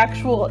said the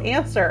actual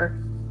answer.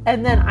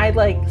 And then I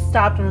like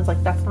stopped and was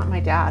like, that's not my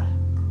dad.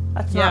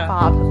 That's not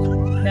Bob.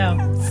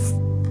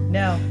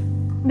 No.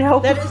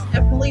 That is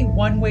definitely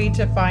one way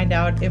to find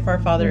out if our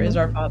father is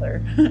our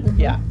father.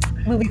 Yeah.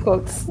 Movie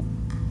quotes.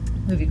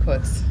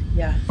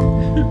 Yeah.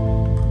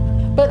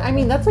 But I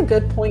mean, that's a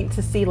good point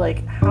to see,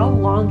 like, how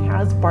long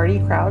has Barty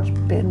Crouch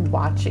been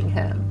watching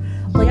him?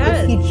 Like,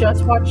 is he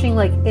just watching,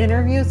 like,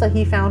 interviews that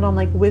he found on,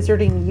 like,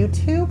 Wizarding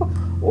YouTube?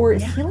 Or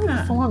is he,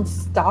 like, full on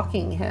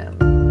stalking him?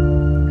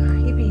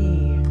 Creepy.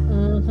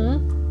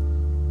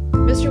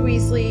 Mr.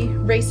 Weasley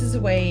races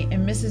away,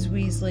 and Mrs.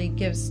 Weasley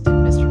gives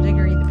Mr.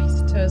 Diggory the piece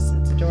of toast.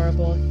 It's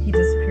adorable. He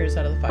disappears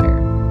out of the fire.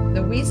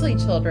 The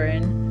Weasley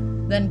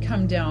children then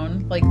come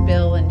down, like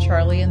Bill and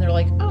Charlie, and they're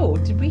like, oh,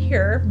 did we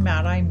hear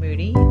Mad-Eye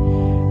Moody?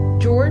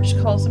 George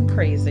calls him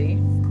crazy.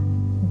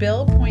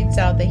 Bill points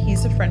out that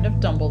he's a friend of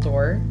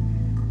Dumbledore.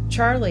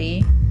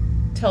 Charlie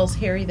tells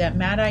Harry that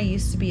Mad-Eye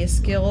used to be a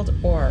skilled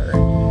oar.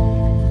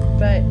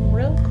 But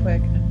real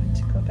quick, I'm going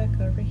to go back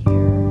over here.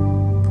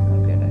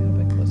 Oh, good. I hope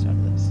I closed out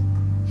of this.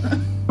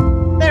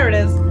 There it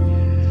is.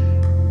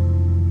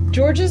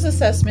 George's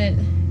assessment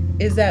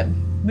is that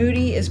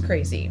Moody is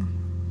crazy,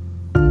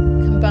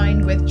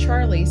 combined with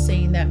Charlie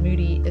saying that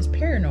Moody is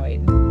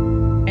paranoid.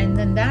 And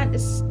then that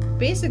is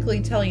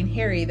basically telling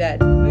Harry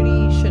that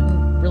Moody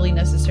shouldn't really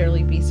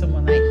necessarily be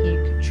someone that he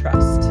could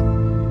trust.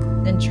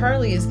 Then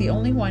Charlie is the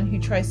only one who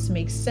tries to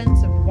make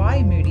sense of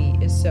why Moody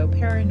is so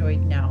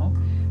paranoid now,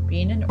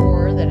 being an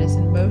oar that is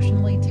an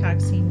emotionally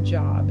taxing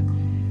job.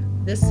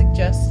 This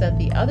suggests that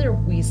the other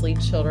Weasley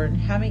children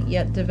haven't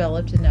yet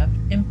developed enough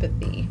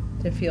empathy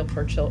to feel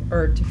for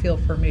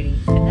Moody,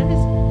 and that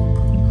is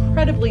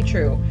incredibly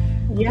true.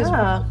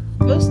 Yeah.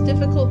 The most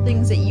difficult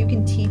things that you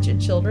can teach a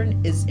children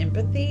is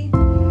empathy.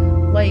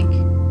 Like,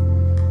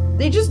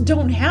 they just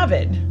don't have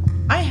it.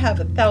 I have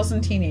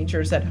 1,000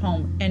 teenagers at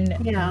home, and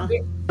they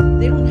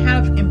don't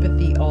have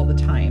empathy all the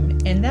time.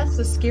 And that's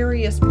the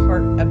scariest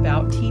part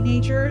about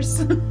teenagers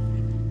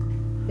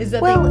is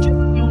that they just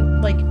don't,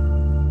 like,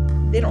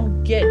 they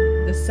don't get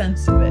the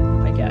sense of it,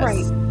 I guess.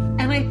 Right.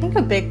 And I think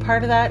a big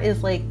part of that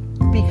is like,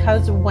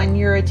 because when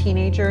you're a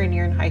teenager and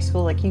you're in high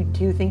school, like you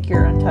do think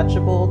you're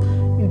untouchable.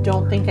 You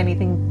don't think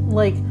anything,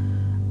 like,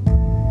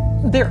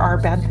 there are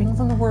bad things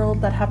in the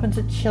world that happen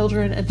to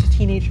children and to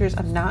teenagers.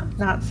 I'm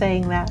not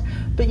saying that,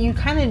 but you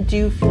kind of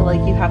do feel like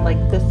you have like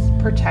this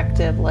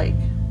protective, like,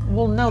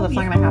 well, no, that's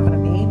not going to happen to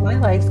me. My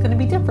life's going to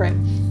be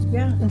different.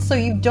 Yeah. And so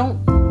you don't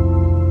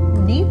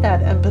need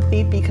that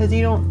empathy because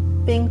you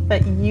don't think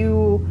that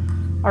you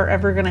are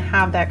ever going to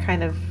have that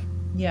kind of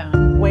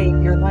way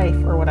of your life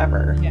or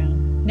whatever. Yeah.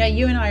 Now,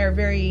 you and I are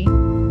very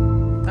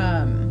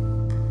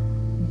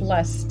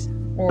blessed,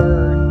 or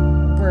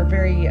we're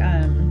very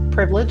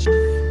privileged.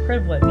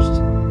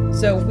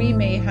 So we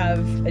may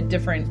have a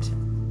different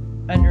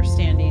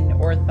understanding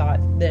or thought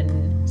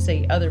than,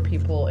 say, other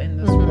people in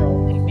this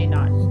world. They may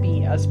not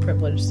be as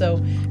privileged. So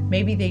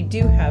maybe they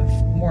do have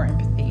more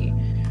empathy.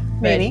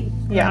 Maybe.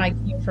 Yeah. I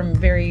came from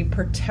very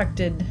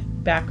protected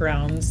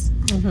backgrounds.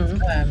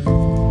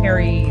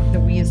 Harry, the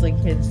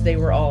Weasley kids, they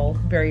were all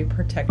very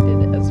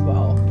protected as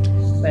well.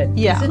 But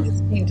it's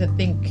interesting to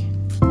think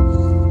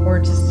or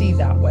to see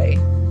that way,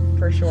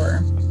 for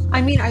sure.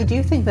 I mean, I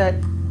do think that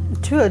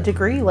to a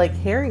degree, like,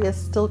 Harry is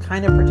still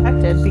kind of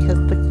protected because,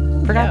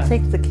 for God's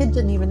sakes, the kid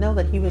didn't even know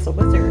that he was a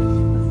wizard.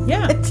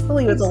 Yeah. Until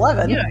he was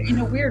 11. Yeah, in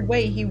a weird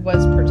way, he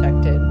was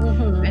protected.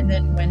 And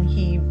then when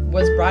he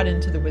was brought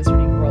into the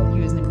wizarding world,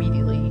 he was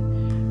immediately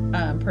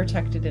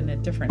protected in a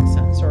different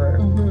sense, or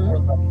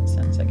loving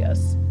sense, I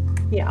guess.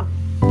 Yeah.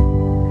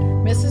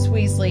 Mrs.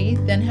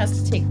 Weasley then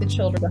has to take the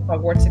children to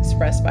Hogwarts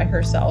Express by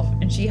herself,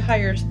 and she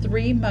hires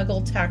 3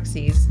 Muggle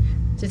taxis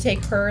to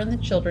take her and the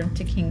children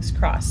to King's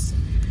Cross.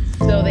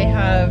 So they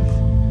have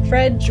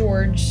Fred,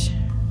 George,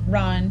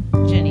 Ron,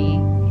 Ginny,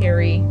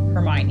 Harry,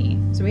 Hermione.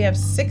 So we have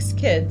 6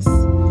 kids,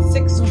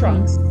 6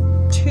 trunks,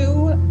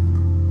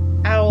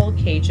 2 owl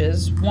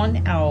cages,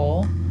 1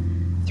 owl,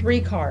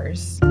 3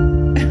 cars,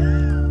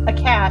 a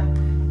cat,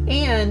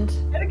 and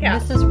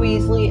Mrs.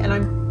 Weasley.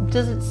 And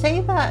does it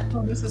say that?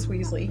 Oh, Mrs.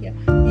 Weasley, yeah.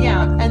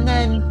 Yeah, and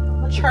then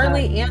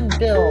Charlie and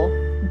Bill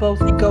both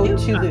go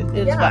to the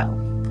as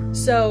well.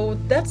 So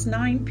that's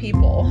 9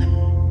 people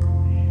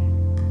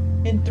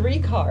in 3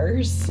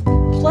 cars,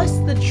 plus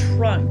the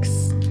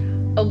trunks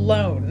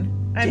alone.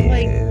 I'm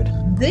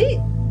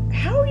like,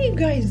 how are you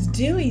guys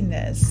doing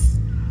this?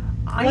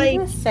 I'm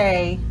going to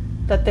say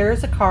that there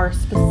is a car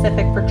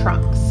specific for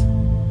trunks.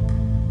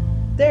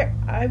 There,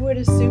 I would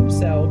assume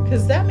so,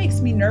 because that makes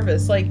me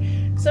nervous. Like,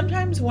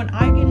 sometimes when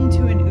I get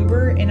into an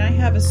Uber and I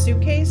have a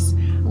suitcase,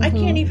 I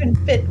can't even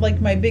fit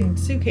like my big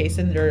suitcase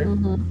in their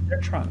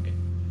trunk.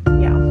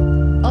 Yeah.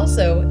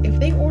 Also, if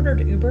they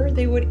ordered Uber,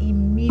 they would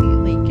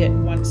immediately get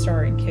 1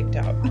 star and kicked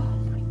out. Oh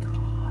my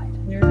God.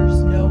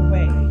 There's no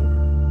way.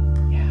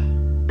 Yeah.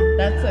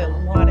 That's a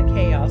lot of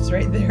chaos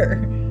right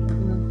there.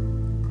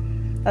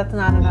 That's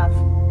not enough.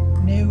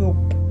 Nope.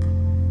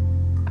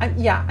 I'm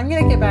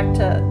going to get back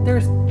to,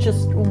 there's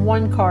just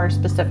 1 car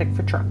specific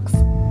for trunks.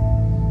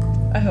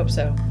 I hope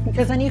so.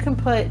 Because then you can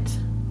put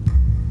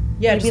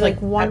maybe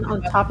like 1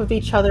 on top of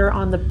each other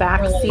on the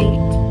back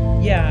seat.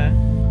 Yeah.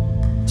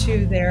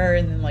 2 there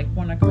and then like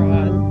 1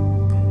 across.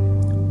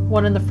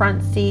 1 in the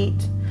front seat.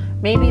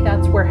 Maybe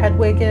that's where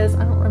Hedwig is.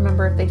 I don't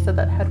remember if they said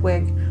that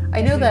Hedwig.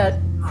 I know that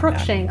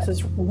Crookshanks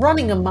is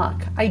running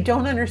amok. I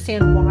don't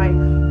understand why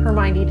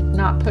Hermione did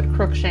not put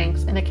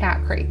Crookshanks in a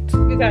cat crate.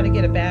 You got to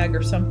get a bag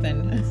or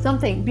something.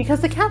 Something,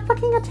 because the cat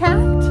fucking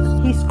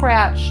attacked. He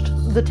scratched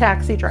the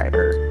taxi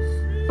driver.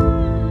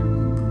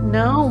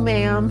 No,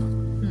 ma'am.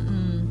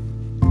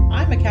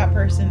 I'm a cat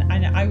person,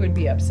 and I would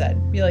be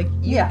upset. Be like,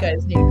 you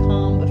guys need to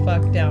calm the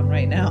fuck down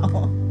right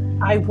now.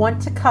 I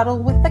want to cuddle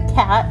with the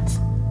cat,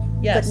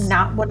 yes, but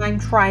not when I'm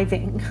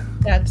driving.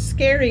 That's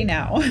scary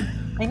now.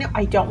 I know.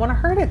 I don't want to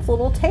hurt its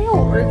little tail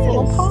or its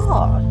little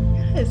paw.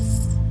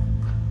 Yes.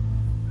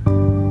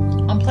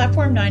 On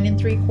platform 9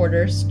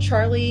 3/4,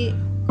 Charlie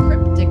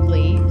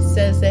cryptically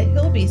says that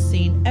he'll be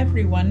seeing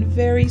everyone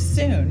very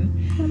soon.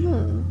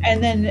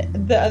 And then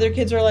the other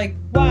kids are like,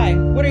 why?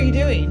 What are you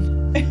doing?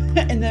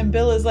 And then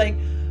Bill is like,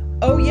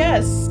 oh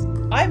yes,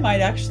 I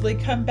might actually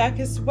come back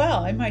as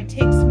well. I might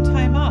take some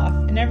time off.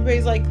 And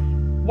everybody's like,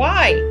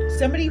 why?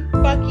 Somebody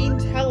fucking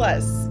tell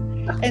us.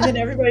 And then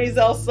everybody's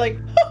else like,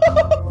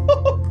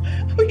 oh,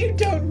 you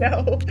don't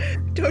know.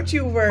 Don't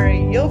you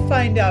worry. You'll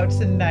find out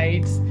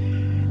tonight.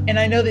 And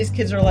I know these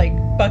kids are like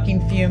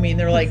fucking fuming.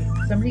 They're like,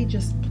 somebody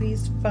just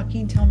please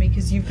fucking tell me,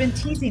 because you've been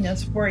teasing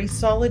us for a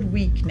solid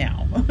week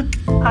now.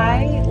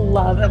 I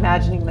love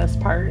imagining this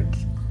part.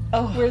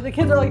 Oh, where the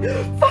kids are like,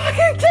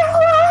 fucking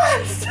tell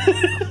us!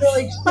 They're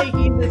like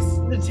shaking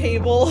the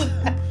table.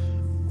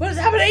 What is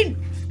happening?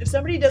 If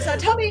somebody does not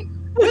tell me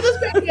who this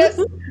baby is.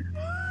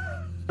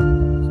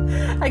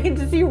 I can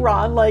just see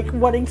Ron like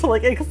wanting to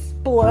like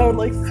explode,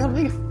 like,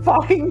 somebody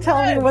fucking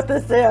tell me what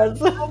this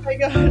is. Oh my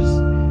gosh.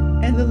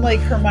 And then like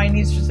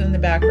Hermione's just in the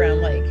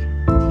background like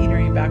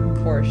teetering back and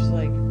forth. She's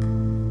like,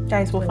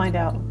 guys, we'll find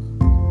out.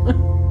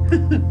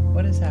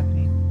 What is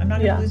happening? I'm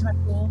not gonna lose my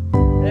cool.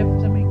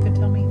 If somebody could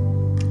tell me.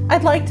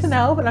 I'd like to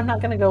know, but I'm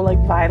not gonna go like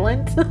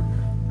violent.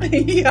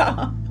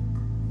 Yeah.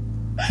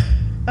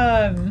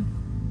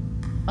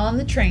 On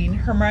the train,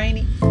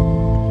 Hermione,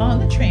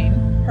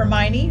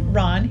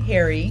 Ron,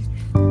 Harry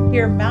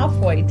hear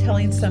Malfoy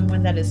telling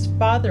someone that his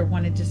father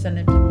wanted to send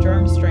him to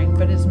Durmstrang,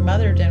 but his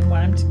mother didn't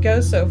want him to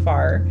go so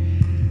far.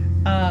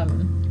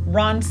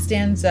 Ron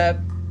stands up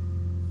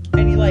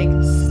and he like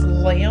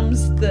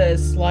slams the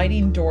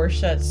sliding door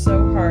shut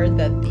so hard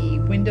that the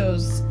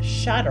windows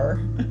shatter.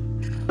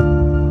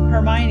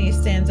 Hermione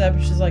stands up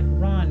and she's like,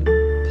 Ron,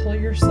 pull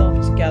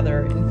yourself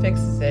together, and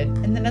fixes it.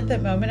 And then at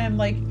that moment I'm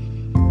like,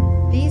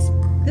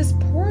 this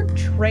poor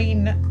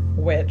train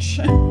witch,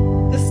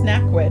 the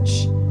snack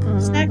witch.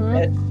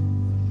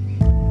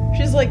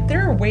 She's like,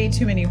 there are way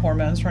too many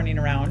hormones running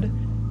around.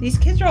 These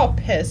kids are all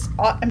pissed.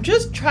 I'm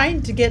just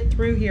trying to get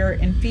through here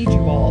and feed you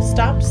all.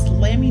 Stop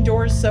slamming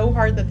doors so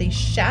hard that they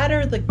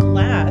shatter the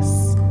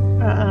glass.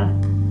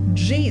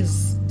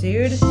 Jeez,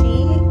 dude.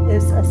 She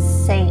is a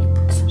saint.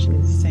 She's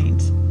a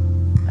saint.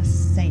 A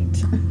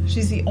saint.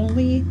 She's the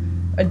only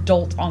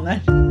adult on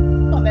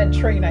that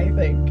train, I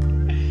think.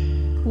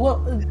 Well,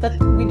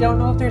 we don't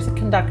know if there's a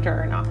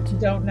conductor or not.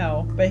 Don't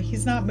know, but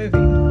he's not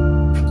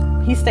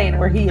moving. He's staying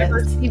where he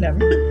Never is. seen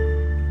him.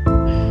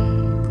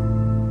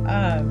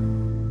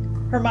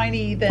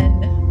 Hermione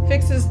then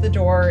fixes the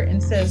door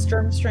and says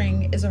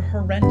Durmstrang is a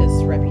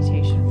horrendous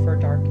reputation for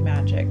dark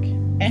magic.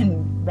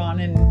 And Ron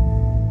and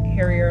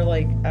Harry are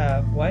like,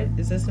 what?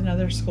 Is this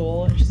another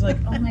school? And she's like,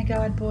 oh my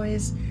god,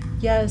 boys.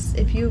 Yes,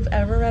 if you've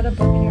ever read a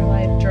book in your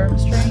life,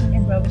 Durmstrang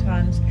and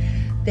Beauxbatons,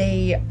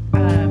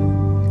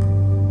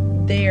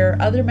 they're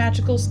other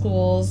magical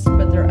schools,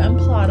 but they're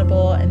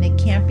unplottable and they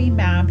can't be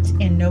mapped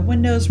and no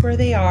one knows where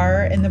they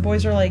are. And the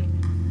boys are like,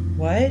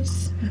 what?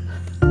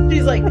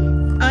 She's like,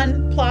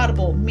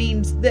 unplottable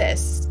means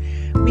this.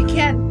 We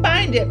can't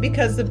find it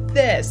because of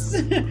this.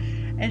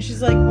 And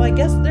she's like, well, I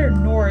guess they're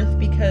north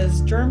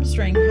because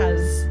Durmstrang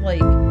has like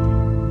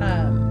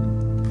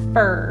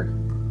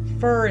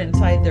fur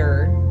inside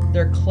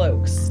their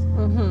cloaks.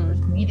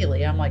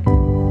 Immediately I'm like,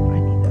 I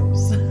need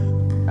those.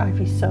 I'd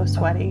be so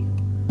sweaty.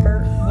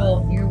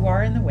 Well, you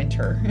are in the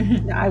winter.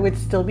 I would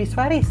still be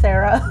sweaty,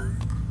 Sarah.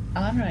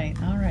 All right.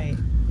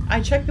 I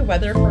checked the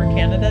weather for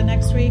Canada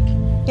next week.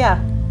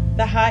 Yeah.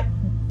 The high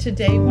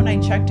today when I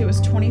checked, it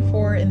was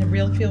 24 and the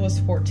real feel was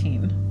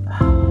 14.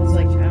 I was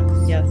like,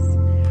 yes.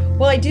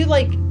 Well, I do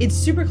like, it's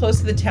super close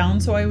to the town,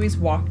 so I always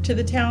walk to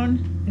the town,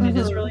 and it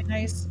is really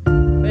nice.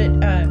 But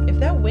if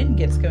that wind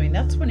gets going,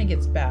 that's when it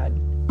gets bad.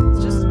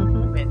 It's just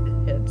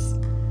wind hits.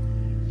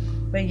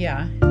 But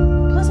yeah.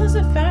 Plus, it's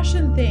a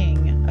fashion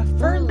thing. A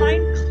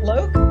fur-lined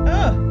cloak?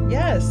 Oh,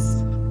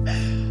 yes.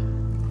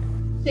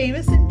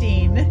 Seamus and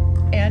Dean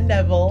and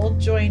Neville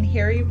join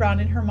Harry, Ron,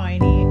 and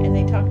Hermione, and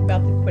they talk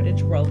about the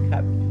Quidditch World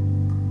Cup.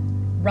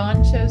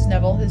 Ron shows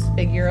Neville his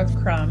figure of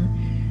Crumb,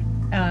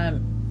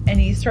 and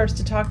he starts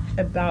to talk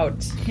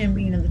about him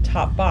being in the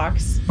top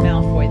box.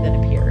 Malfoy then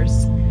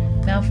appears.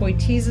 Malfoy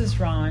teases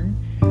Ron,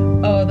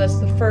 oh, that's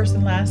the first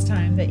and last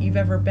time that you've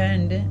ever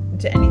been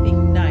to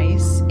anything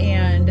nice,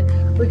 and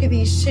look at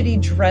these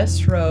shitty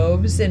dress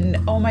robes, and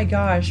oh my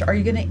gosh, are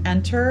you gonna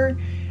enter?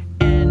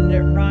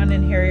 And Ron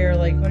and Harry are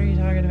like, what are you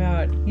talking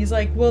about? He's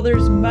like, well,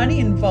 there's money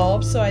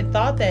involved, so I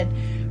thought that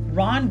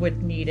Ron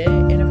would need it,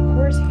 and of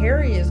course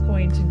Harry is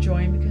going to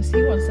join because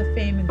he wants the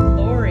fame and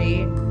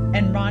glory.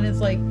 And Ron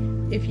is like,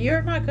 if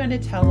you're not going to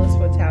tell us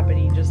what's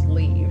happening, just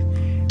leave.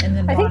 And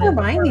then I think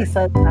Hermione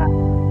said that.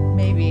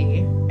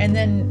 Maybe. And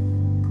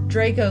then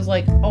Draco's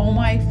like, oh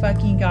my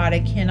fucking god, I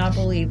cannot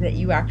believe that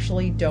you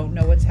actually don't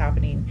know what's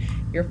happening.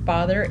 Your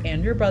father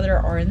and your brother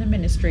are in the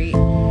ministry.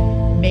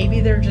 Maybe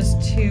they're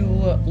just too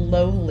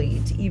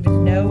lowly to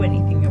even know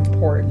anything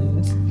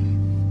important.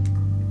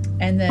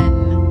 And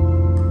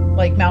then,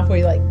 like,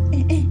 Malfoy, like,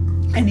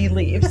 and he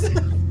leaves.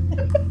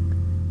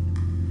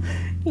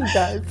 He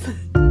does.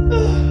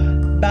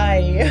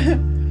 Bye.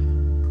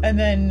 And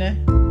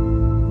then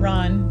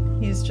Ron,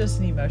 he's just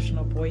an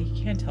emotional boy.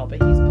 You can't tell,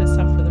 but he's pissed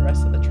off for the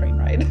rest of the train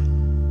ride.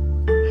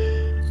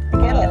 I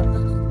get it.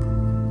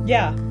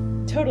 Yeah,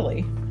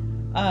 totally.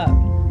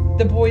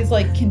 The boys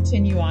like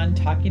continue on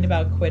talking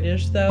about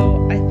Quidditch,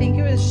 though. I think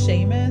it was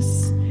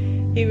Seamus.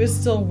 He was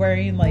still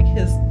wearing like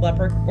his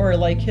leopard or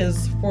like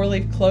his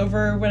 4-leaf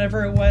clover,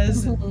 whatever it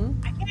was. I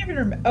can't even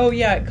remember. Oh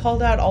yeah, it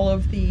called out all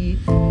of the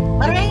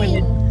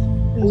names.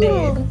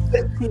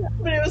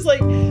 But it was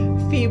like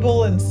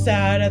feeble and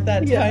sad at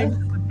that time.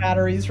 The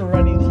batteries were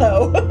running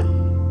low.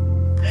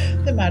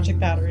 The magic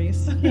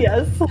batteries.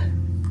 Yes.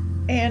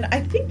 And I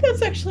think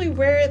that's actually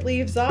where it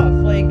leaves off.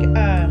 Like,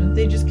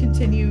 they just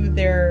continue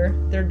their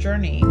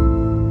journey.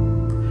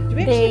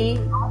 They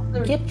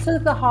get to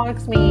the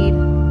Hogsmeade,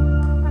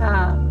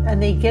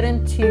 and they get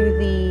into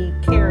the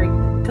carriage,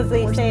 because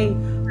they say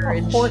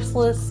a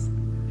horseless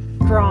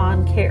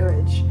drawn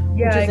carriage,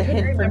 which is a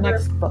hint for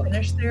next book.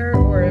 Finish there,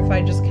 or if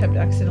I just kept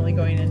accidentally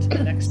going into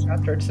the next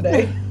chapter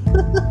today.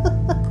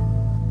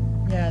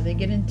 Yeah, they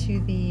get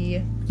into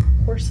the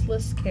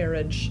horseless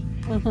carriage.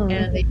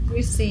 And they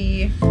do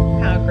see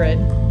Hagrid.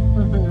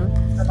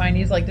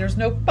 Hermione's like, there's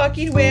no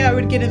fucking way I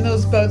would get in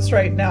those boats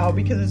right now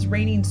because it's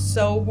raining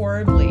so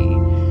horribly.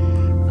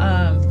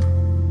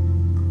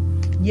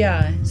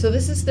 Yeah, so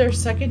this is their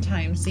second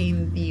time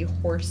seeing the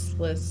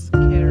horseless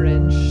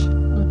carriage,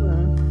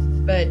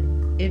 but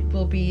it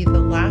will be the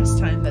last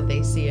time that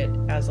they see it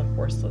as a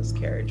horseless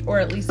carriage, or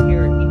at least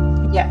Harry.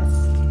 Yes.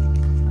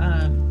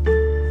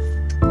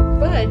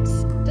 But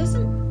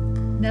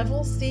doesn't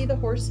Neville see the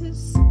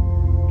horses?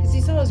 Because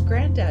he saw his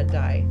granddad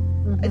die.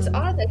 It's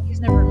odd that he's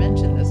never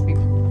mentioned this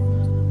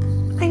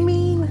before. I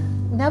mean,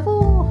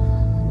 Neville,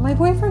 my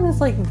boyfriend is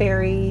like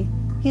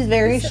he's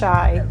very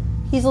shy.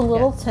 He's a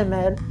little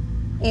timid.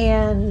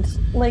 And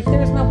like,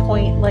 there's no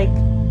point, like,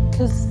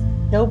 because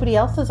nobody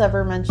else has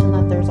ever mentioned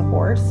that there's a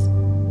horse.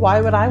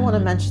 Why would I want to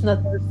mention that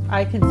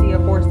I can see a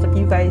horse if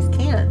you guys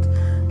can't?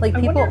 Like,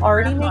 people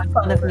already make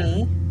fun of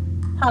me.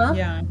 Huh?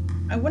 Yeah.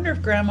 I wonder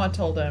if Grandma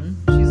told him.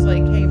 She's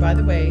like, hey, by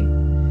the way,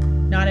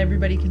 not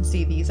everybody can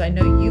see these. I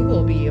know you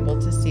will be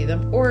able to see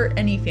them, or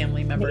any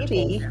family member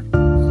told him.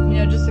 You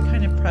know, just to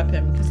kind of prep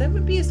him, because that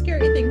would be a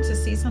scary thing to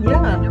see something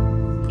that no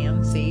one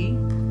can see.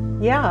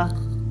 Yeah.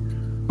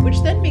 Which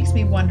then makes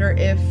me wonder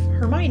if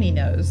Hermione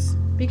knows,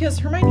 because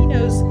Hermione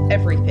knows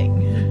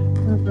everything.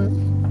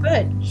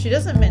 But she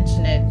doesn't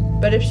mention it.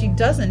 But if she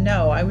doesn't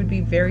know, I would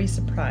be very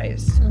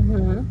surprised.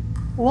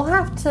 We'll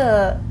have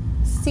to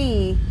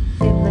see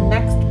in the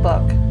next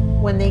book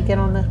when they get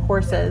on the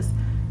horses.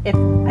 If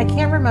I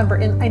can't remember,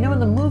 I know in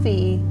the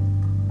movie,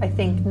 I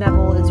think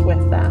Neville is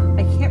with them.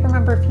 I can't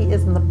remember if he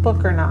is in the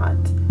book or not,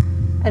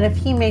 and if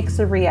he makes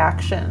a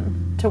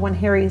reaction to when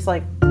Harry's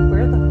like,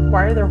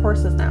 "Why are there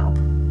horses now?"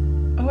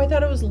 Oh, I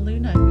thought it was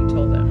Luna who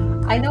told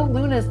them. I know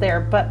Luna's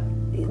there, but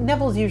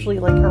Neville's usually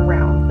like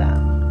around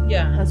them.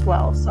 Yeah. As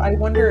well. So I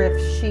wonder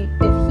if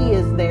he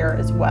is there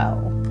as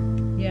well.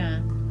 Yeah.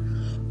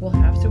 We'll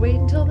have to wait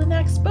until the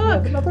next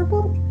book. Another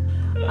book.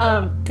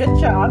 Good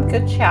job.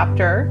 Good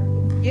chapter.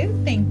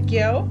 Thank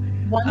you.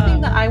 One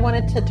thing that I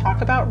wanted to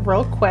talk about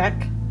real quick.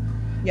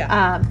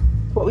 Yeah.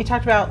 What we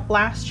talked about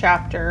last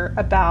chapter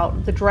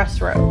about the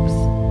dress robes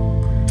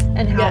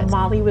and how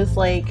Molly was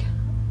like,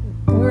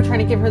 we were trying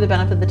to give her the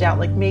benefit of the doubt,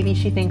 like maybe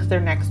she thinks they're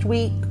next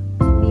week,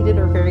 needed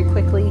or very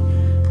quickly.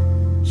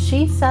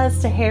 She says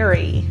to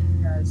Harry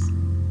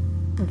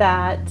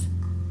that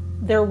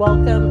they're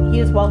welcome. He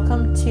is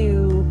welcome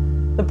to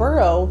the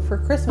Burrow for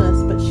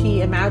Christmas, but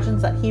she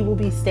imagines that he will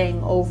be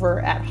staying over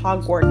at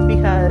Hogwarts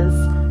because,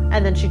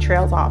 and then she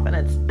trails off, and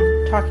it's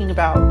talking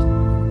about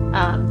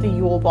the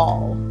Yule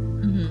Ball.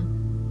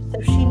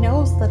 So she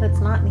knows that it's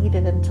not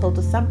needed until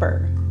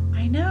December.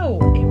 I know.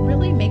 It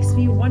really makes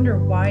me wonder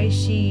why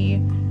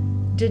she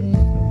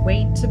didn't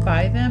wait to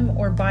buy them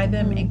or buy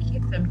them and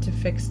keep them to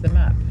fix them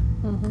up.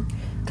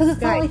 Because it's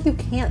not like you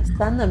can't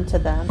send them to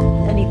them,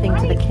 anything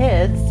to the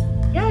kids.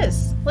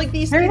 Yes. Like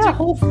these kids are a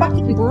whole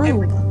fucking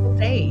broom.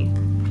 Day.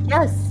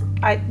 Yes.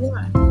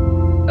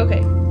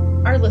 Okay.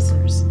 Our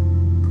listeners,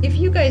 if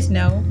you guys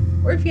know,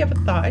 or if you have a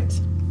thought,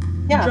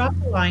 drop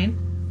a line.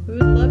 We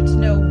would love to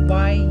know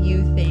why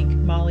you think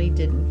Molly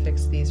didn't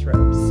fix these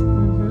robes.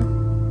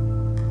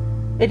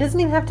 It doesn't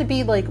even have to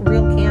be like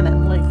real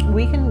canon. Like,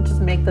 we can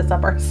just make this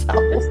up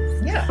ourselves.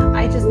 Yeah.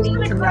 I just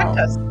need to know.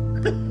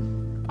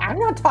 I'm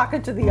not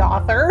talking to the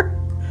author.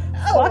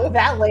 Fuck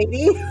that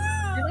lady. And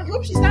I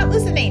hope she's not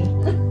listening.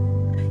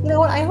 You know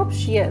what? I hope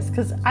she is,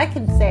 because I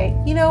can say,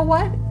 you know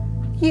what?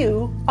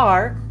 You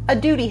are a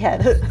duty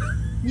head.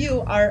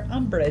 You are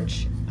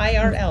Umbridge.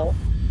 IRL.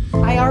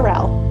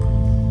 IRL.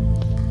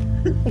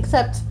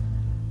 Except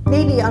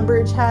maybe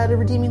Umbridge had a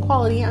redeeming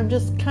quality. I'm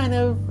just kind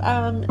of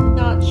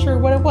not sure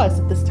what it was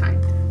at this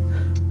time.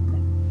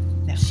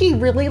 No. She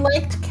really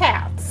liked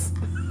cats.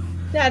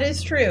 That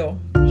is true.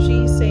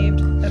 She saved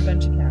a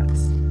bunch of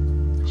cats.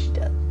 She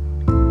did.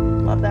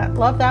 Love that.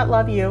 Love that.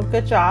 Love you.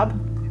 Good job.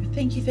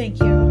 Thank you. Thank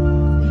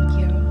you. Thank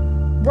you.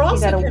 We're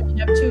also coming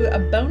up to a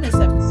bonus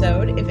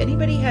episode. If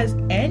anybody has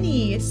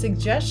any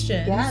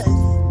suggestions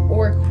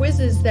or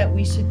quizzes that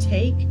we should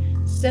take,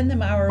 send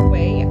them our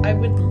way. I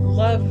would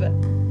love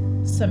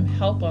some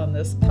help on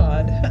this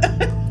pod.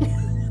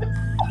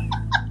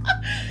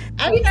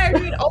 Abby and I are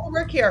doing all the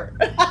work here.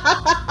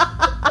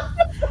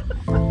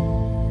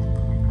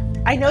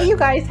 I know you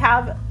guys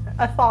have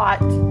a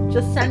thought.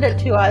 Just send it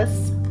to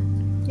us.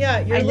 Yeah,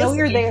 I know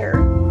you're there.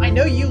 I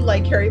know you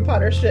like Harry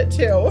Potter shit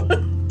too.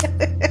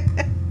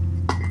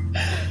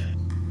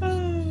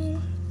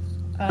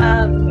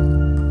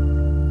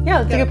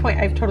 Yeah, that's a good point.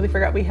 I totally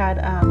forgot we had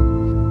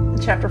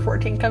chapter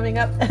 14 coming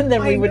up, and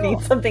then we would need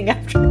something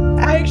after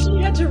that. I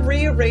actually had to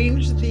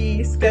rearrange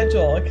the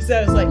schedule because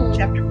I was like,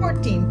 chapter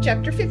 14,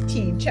 chapter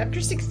 15,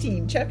 chapter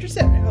 16, chapter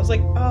 7. I was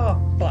like, oh,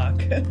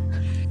 fuck.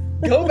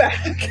 Go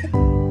back.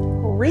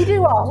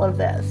 Redo all of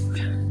this.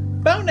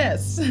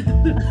 Bonus.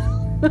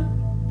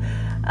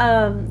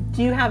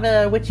 Do you have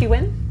a witchy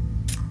win?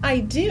 I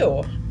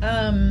do.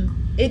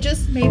 It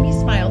just made me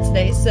smile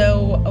today.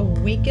 So a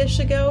weekish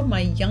ago,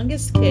 my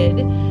youngest kid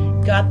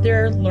got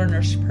their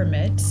learner's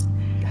permit.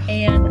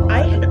 And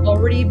I had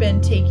already been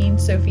taking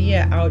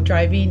Sophia out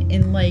driving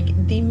in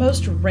like the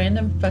most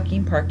random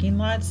fucking parking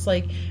lots,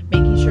 like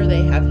making sure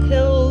they have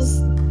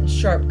hills,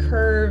 sharp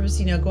curves,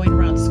 you know, going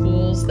around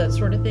schools, that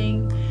sort of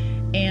thing.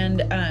 And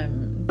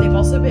they've I've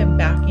also been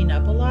backing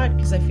up a lot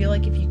because I feel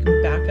like if you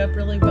can back up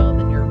really well,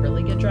 then you're a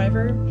really good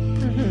driver.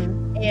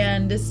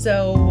 And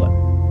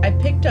so I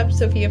picked up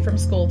Sophia from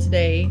school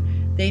today.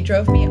 They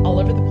drove me all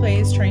over the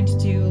place trying to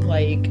do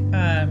like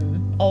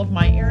all of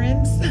my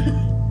errands.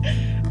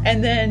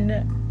 And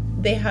then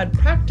they had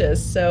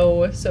practice.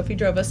 So Sophie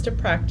drove us to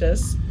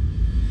practice.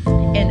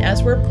 And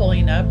as we're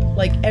pulling up,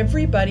 like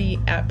everybody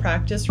at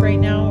practice right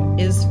now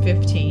is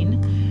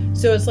 15.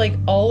 So it's like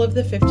all of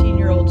the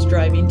 15-year-olds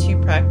driving to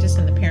practice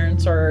and the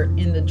parents are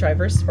in the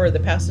driver's or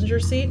the passenger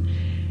seat.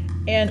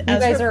 And you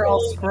guys are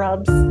all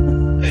scrubs.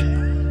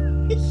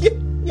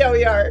 Yeah,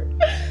 we are.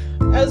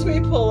 As we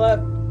pull up,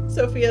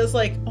 Sophia's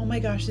like, oh my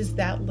gosh, is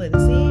that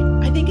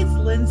Lindsay? I think it's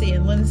Lindsay.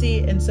 And Lindsay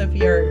and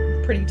Sophia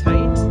are pretty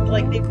tight.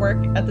 Like they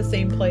work at the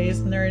same place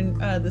and they're in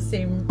the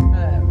same,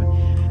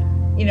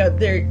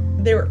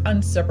 they were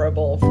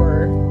inseparable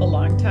for a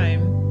long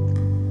time.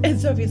 And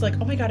Sophie's like,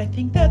 oh my God, I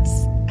think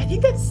that's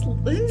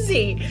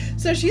Lindsay.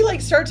 So she like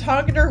starts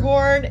honking her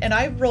horn and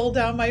I roll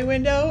down my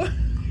window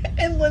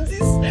and Lindsay's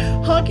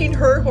honking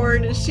her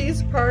horn as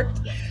she's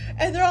parked.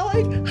 And they're all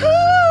like,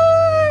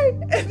 hi!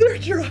 And they're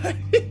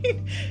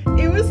driving.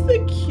 It was the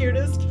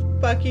cutest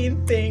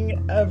fucking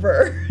thing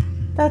ever.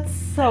 That's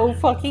so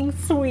fucking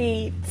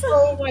sweet.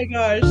 Oh my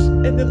gosh.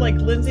 And then like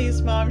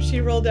Lindsay's mom, she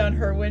rolled down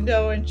her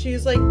window and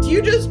she's like, do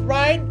you just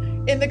ride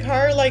in the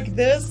car like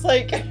this?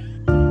 Like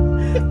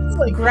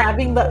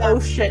grabbing the oh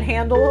shit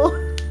handle.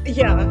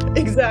 Yeah,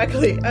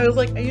 exactly. I was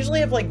like, I usually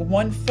have like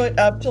one foot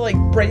up to like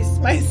brace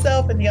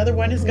myself and the other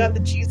one has got the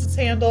Jesus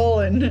handle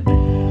and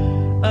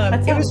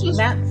it was just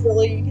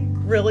really,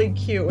 really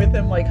cute with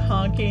him like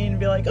honking and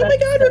be like, oh my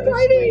God, we're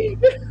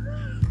driving.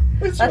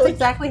 That's really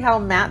exactly how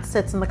Matt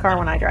sits in the car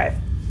when I drive.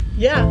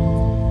 Yeah,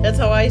 that's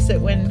how I sit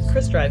when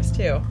Chris drives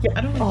too. Yeah.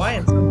 I don't know why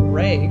I'm so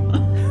gray.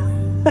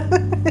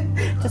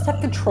 Just have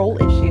control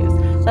issues.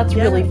 That's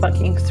really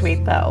fucking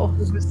sweet though.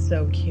 It was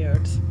so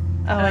cute.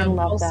 Oh, I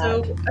love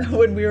also, that.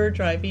 When we were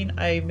driving,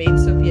 I made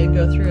Sophia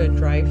go through a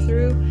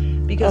drive-through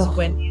because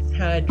Wendy's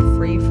had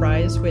free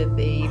fries with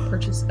a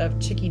purchase of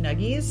chicky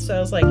nuggies. So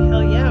I was like,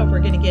 hell yeah, we're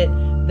going to get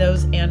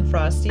those and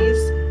Frosties.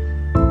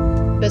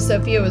 But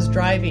Sophia was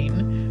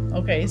driving.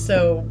 Okay,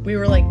 so we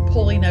were like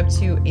pulling up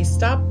to a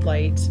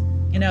stoplight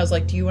and I was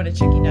like, do you want a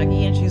chicken nugget?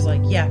 And she's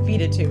like, yeah,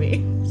 feed it to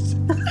me.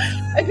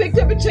 I picked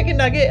up a chicken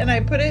nugget and I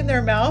put it in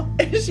their mouth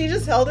and she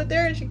just held it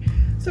there and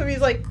so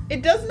he's like,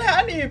 it doesn't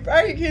have any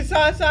barbecue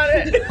sauce on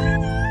it.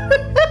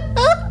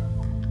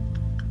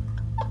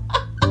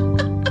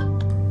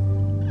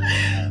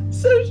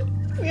 So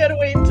we had to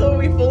wait until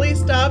we fully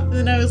stopped. And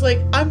then I was like,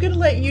 I'm going to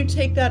let you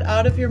take that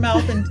out of your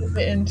mouth and dip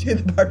it into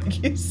the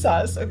barbecue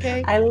sauce,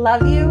 okay? I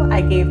love you. I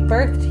gave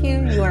birth to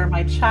you. You are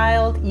my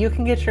child. You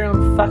can get your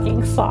own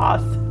fucking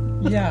sauce.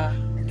 Yeah.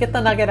 Get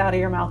the nugget out of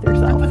your mouth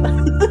yourself.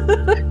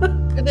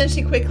 And then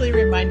she quickly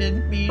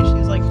reminded me, she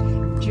was like,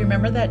 do you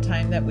remember that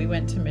time that we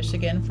went to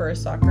Michigan for a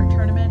soccer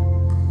tournament?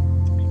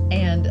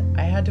 And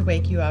I had to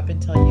wake you up and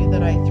tell you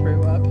that I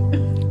threw up.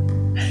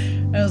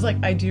 And I was like,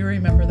 I do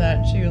remember that.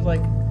 And she was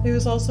like, it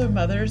was also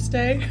Mother's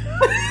Day.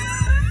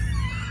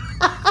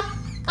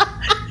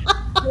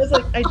 I was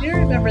like, I do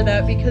remember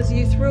that because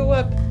you threw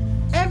up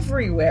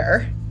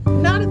everywhere.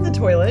 Not in the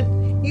toilet.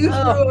 You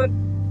threw up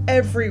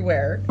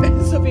everywhere.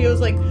 And Sophia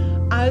was like,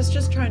 I was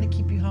just trying to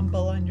keep you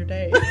humble on your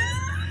day.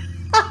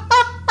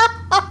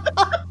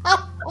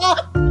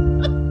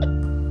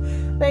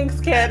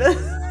 Thanks, kid.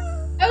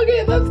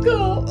 Okay, that's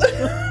cool.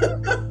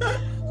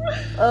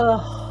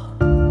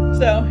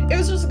 So it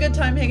was just a good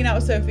time hanging out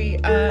with Sophie.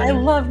 I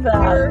love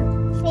that.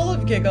 We're full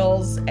of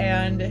giggles,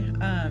 and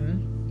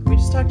we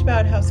just talked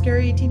about how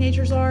scary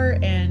teenagers are,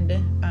 and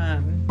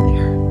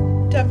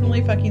they're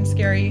definitely fucking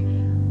scary.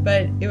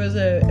 But it was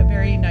a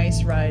very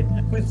nice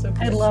ride with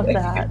Sophie. I love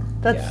that.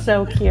 That's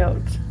so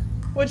cute.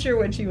 What's your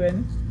what you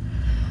win?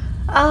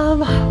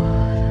 I'm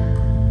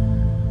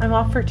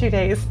off for 2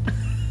 days.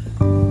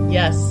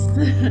 Yes.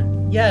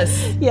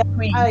 Yes. Yeah.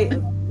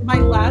 My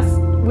last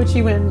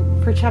witchy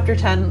win for chapter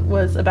 10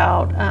 was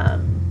about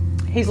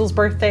Hazel's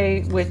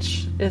birthday,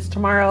 which is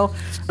tomorrow.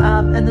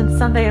 And then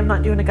Sunday I'm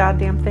not doing a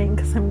goddamn thing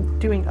because I'm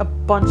doing a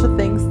bunch of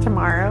things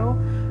tomorrow.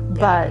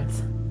 Yeah. But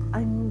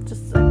I'm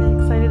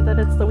excited that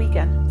it's the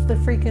weekend. It's the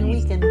freaking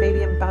weekend,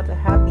 baby. I'm about to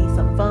have me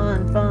some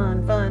fun.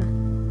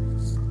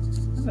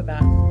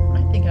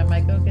 I think I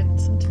might go get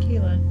some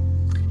tequila.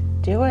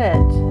 Do it.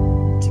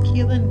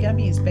 Tequila and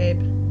gummies, babe.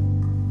 I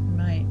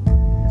might.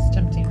 It's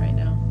tempting right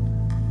now.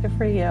 Good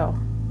for you.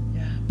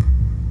 Yeah.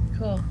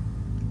 Cool.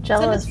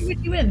 Jealous. Send us your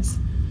witchy wins.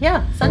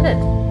 Yeah, send it.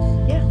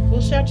 Yeah,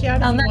 we'll shout you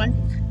out if you want.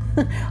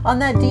 On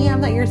that DM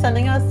that you're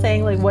sending us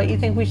saying like what you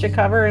think we should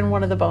cover in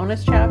one of the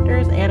bonus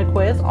chapters and a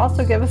quiz,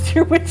 also give us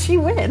your witchy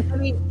win. I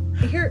mean,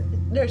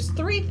 there's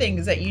 3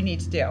 things that you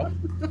need to do.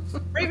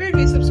 Rate,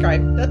 review,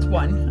 subscribe. That's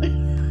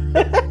 1.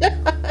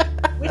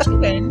 Witchy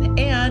win,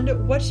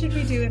 and what should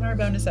we do in our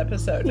bonus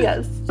episode?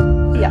 Yes.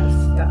 Yeah.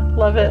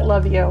 Love it.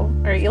 Love you. All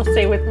right, you'll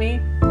stay with me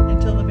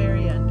until the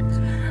very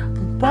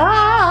end.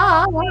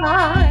 Bye.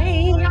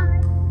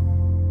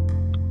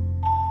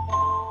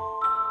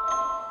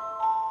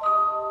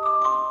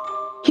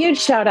 huge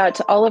shout out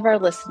to all of our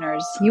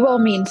listeners. You all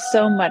mean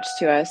so much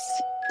to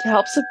us. To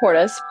help support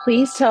us,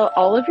 please tell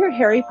all of your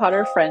Harry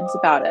Potter friends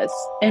about us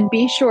and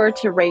be sure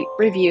to rate,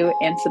 review,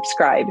 and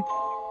subscribe.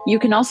 You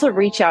can also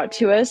reach out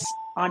to us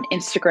on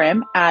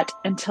Instagram at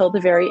Until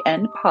the Very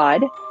End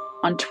Pod,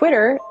 on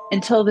Twitter,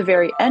 Until the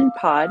Very End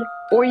Pod,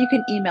 or you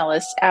can email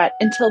us at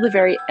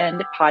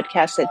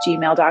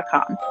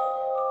untiltheveryendpodcast@gmail.com.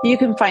 You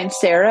can find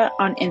Sarah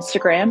on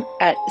Instagram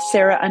at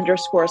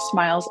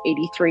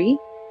Sarah_Smiles83,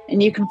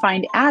 and you can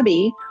find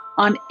Abby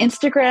on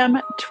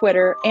Instagram,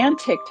 Twitter, and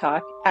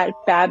TikTok at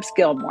Babs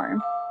Gilmore.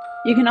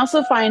 You can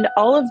also find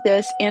all of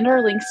this and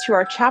our links to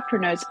our chapter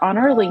notes on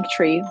our link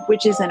tree,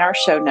 which is in our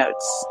show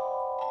notes.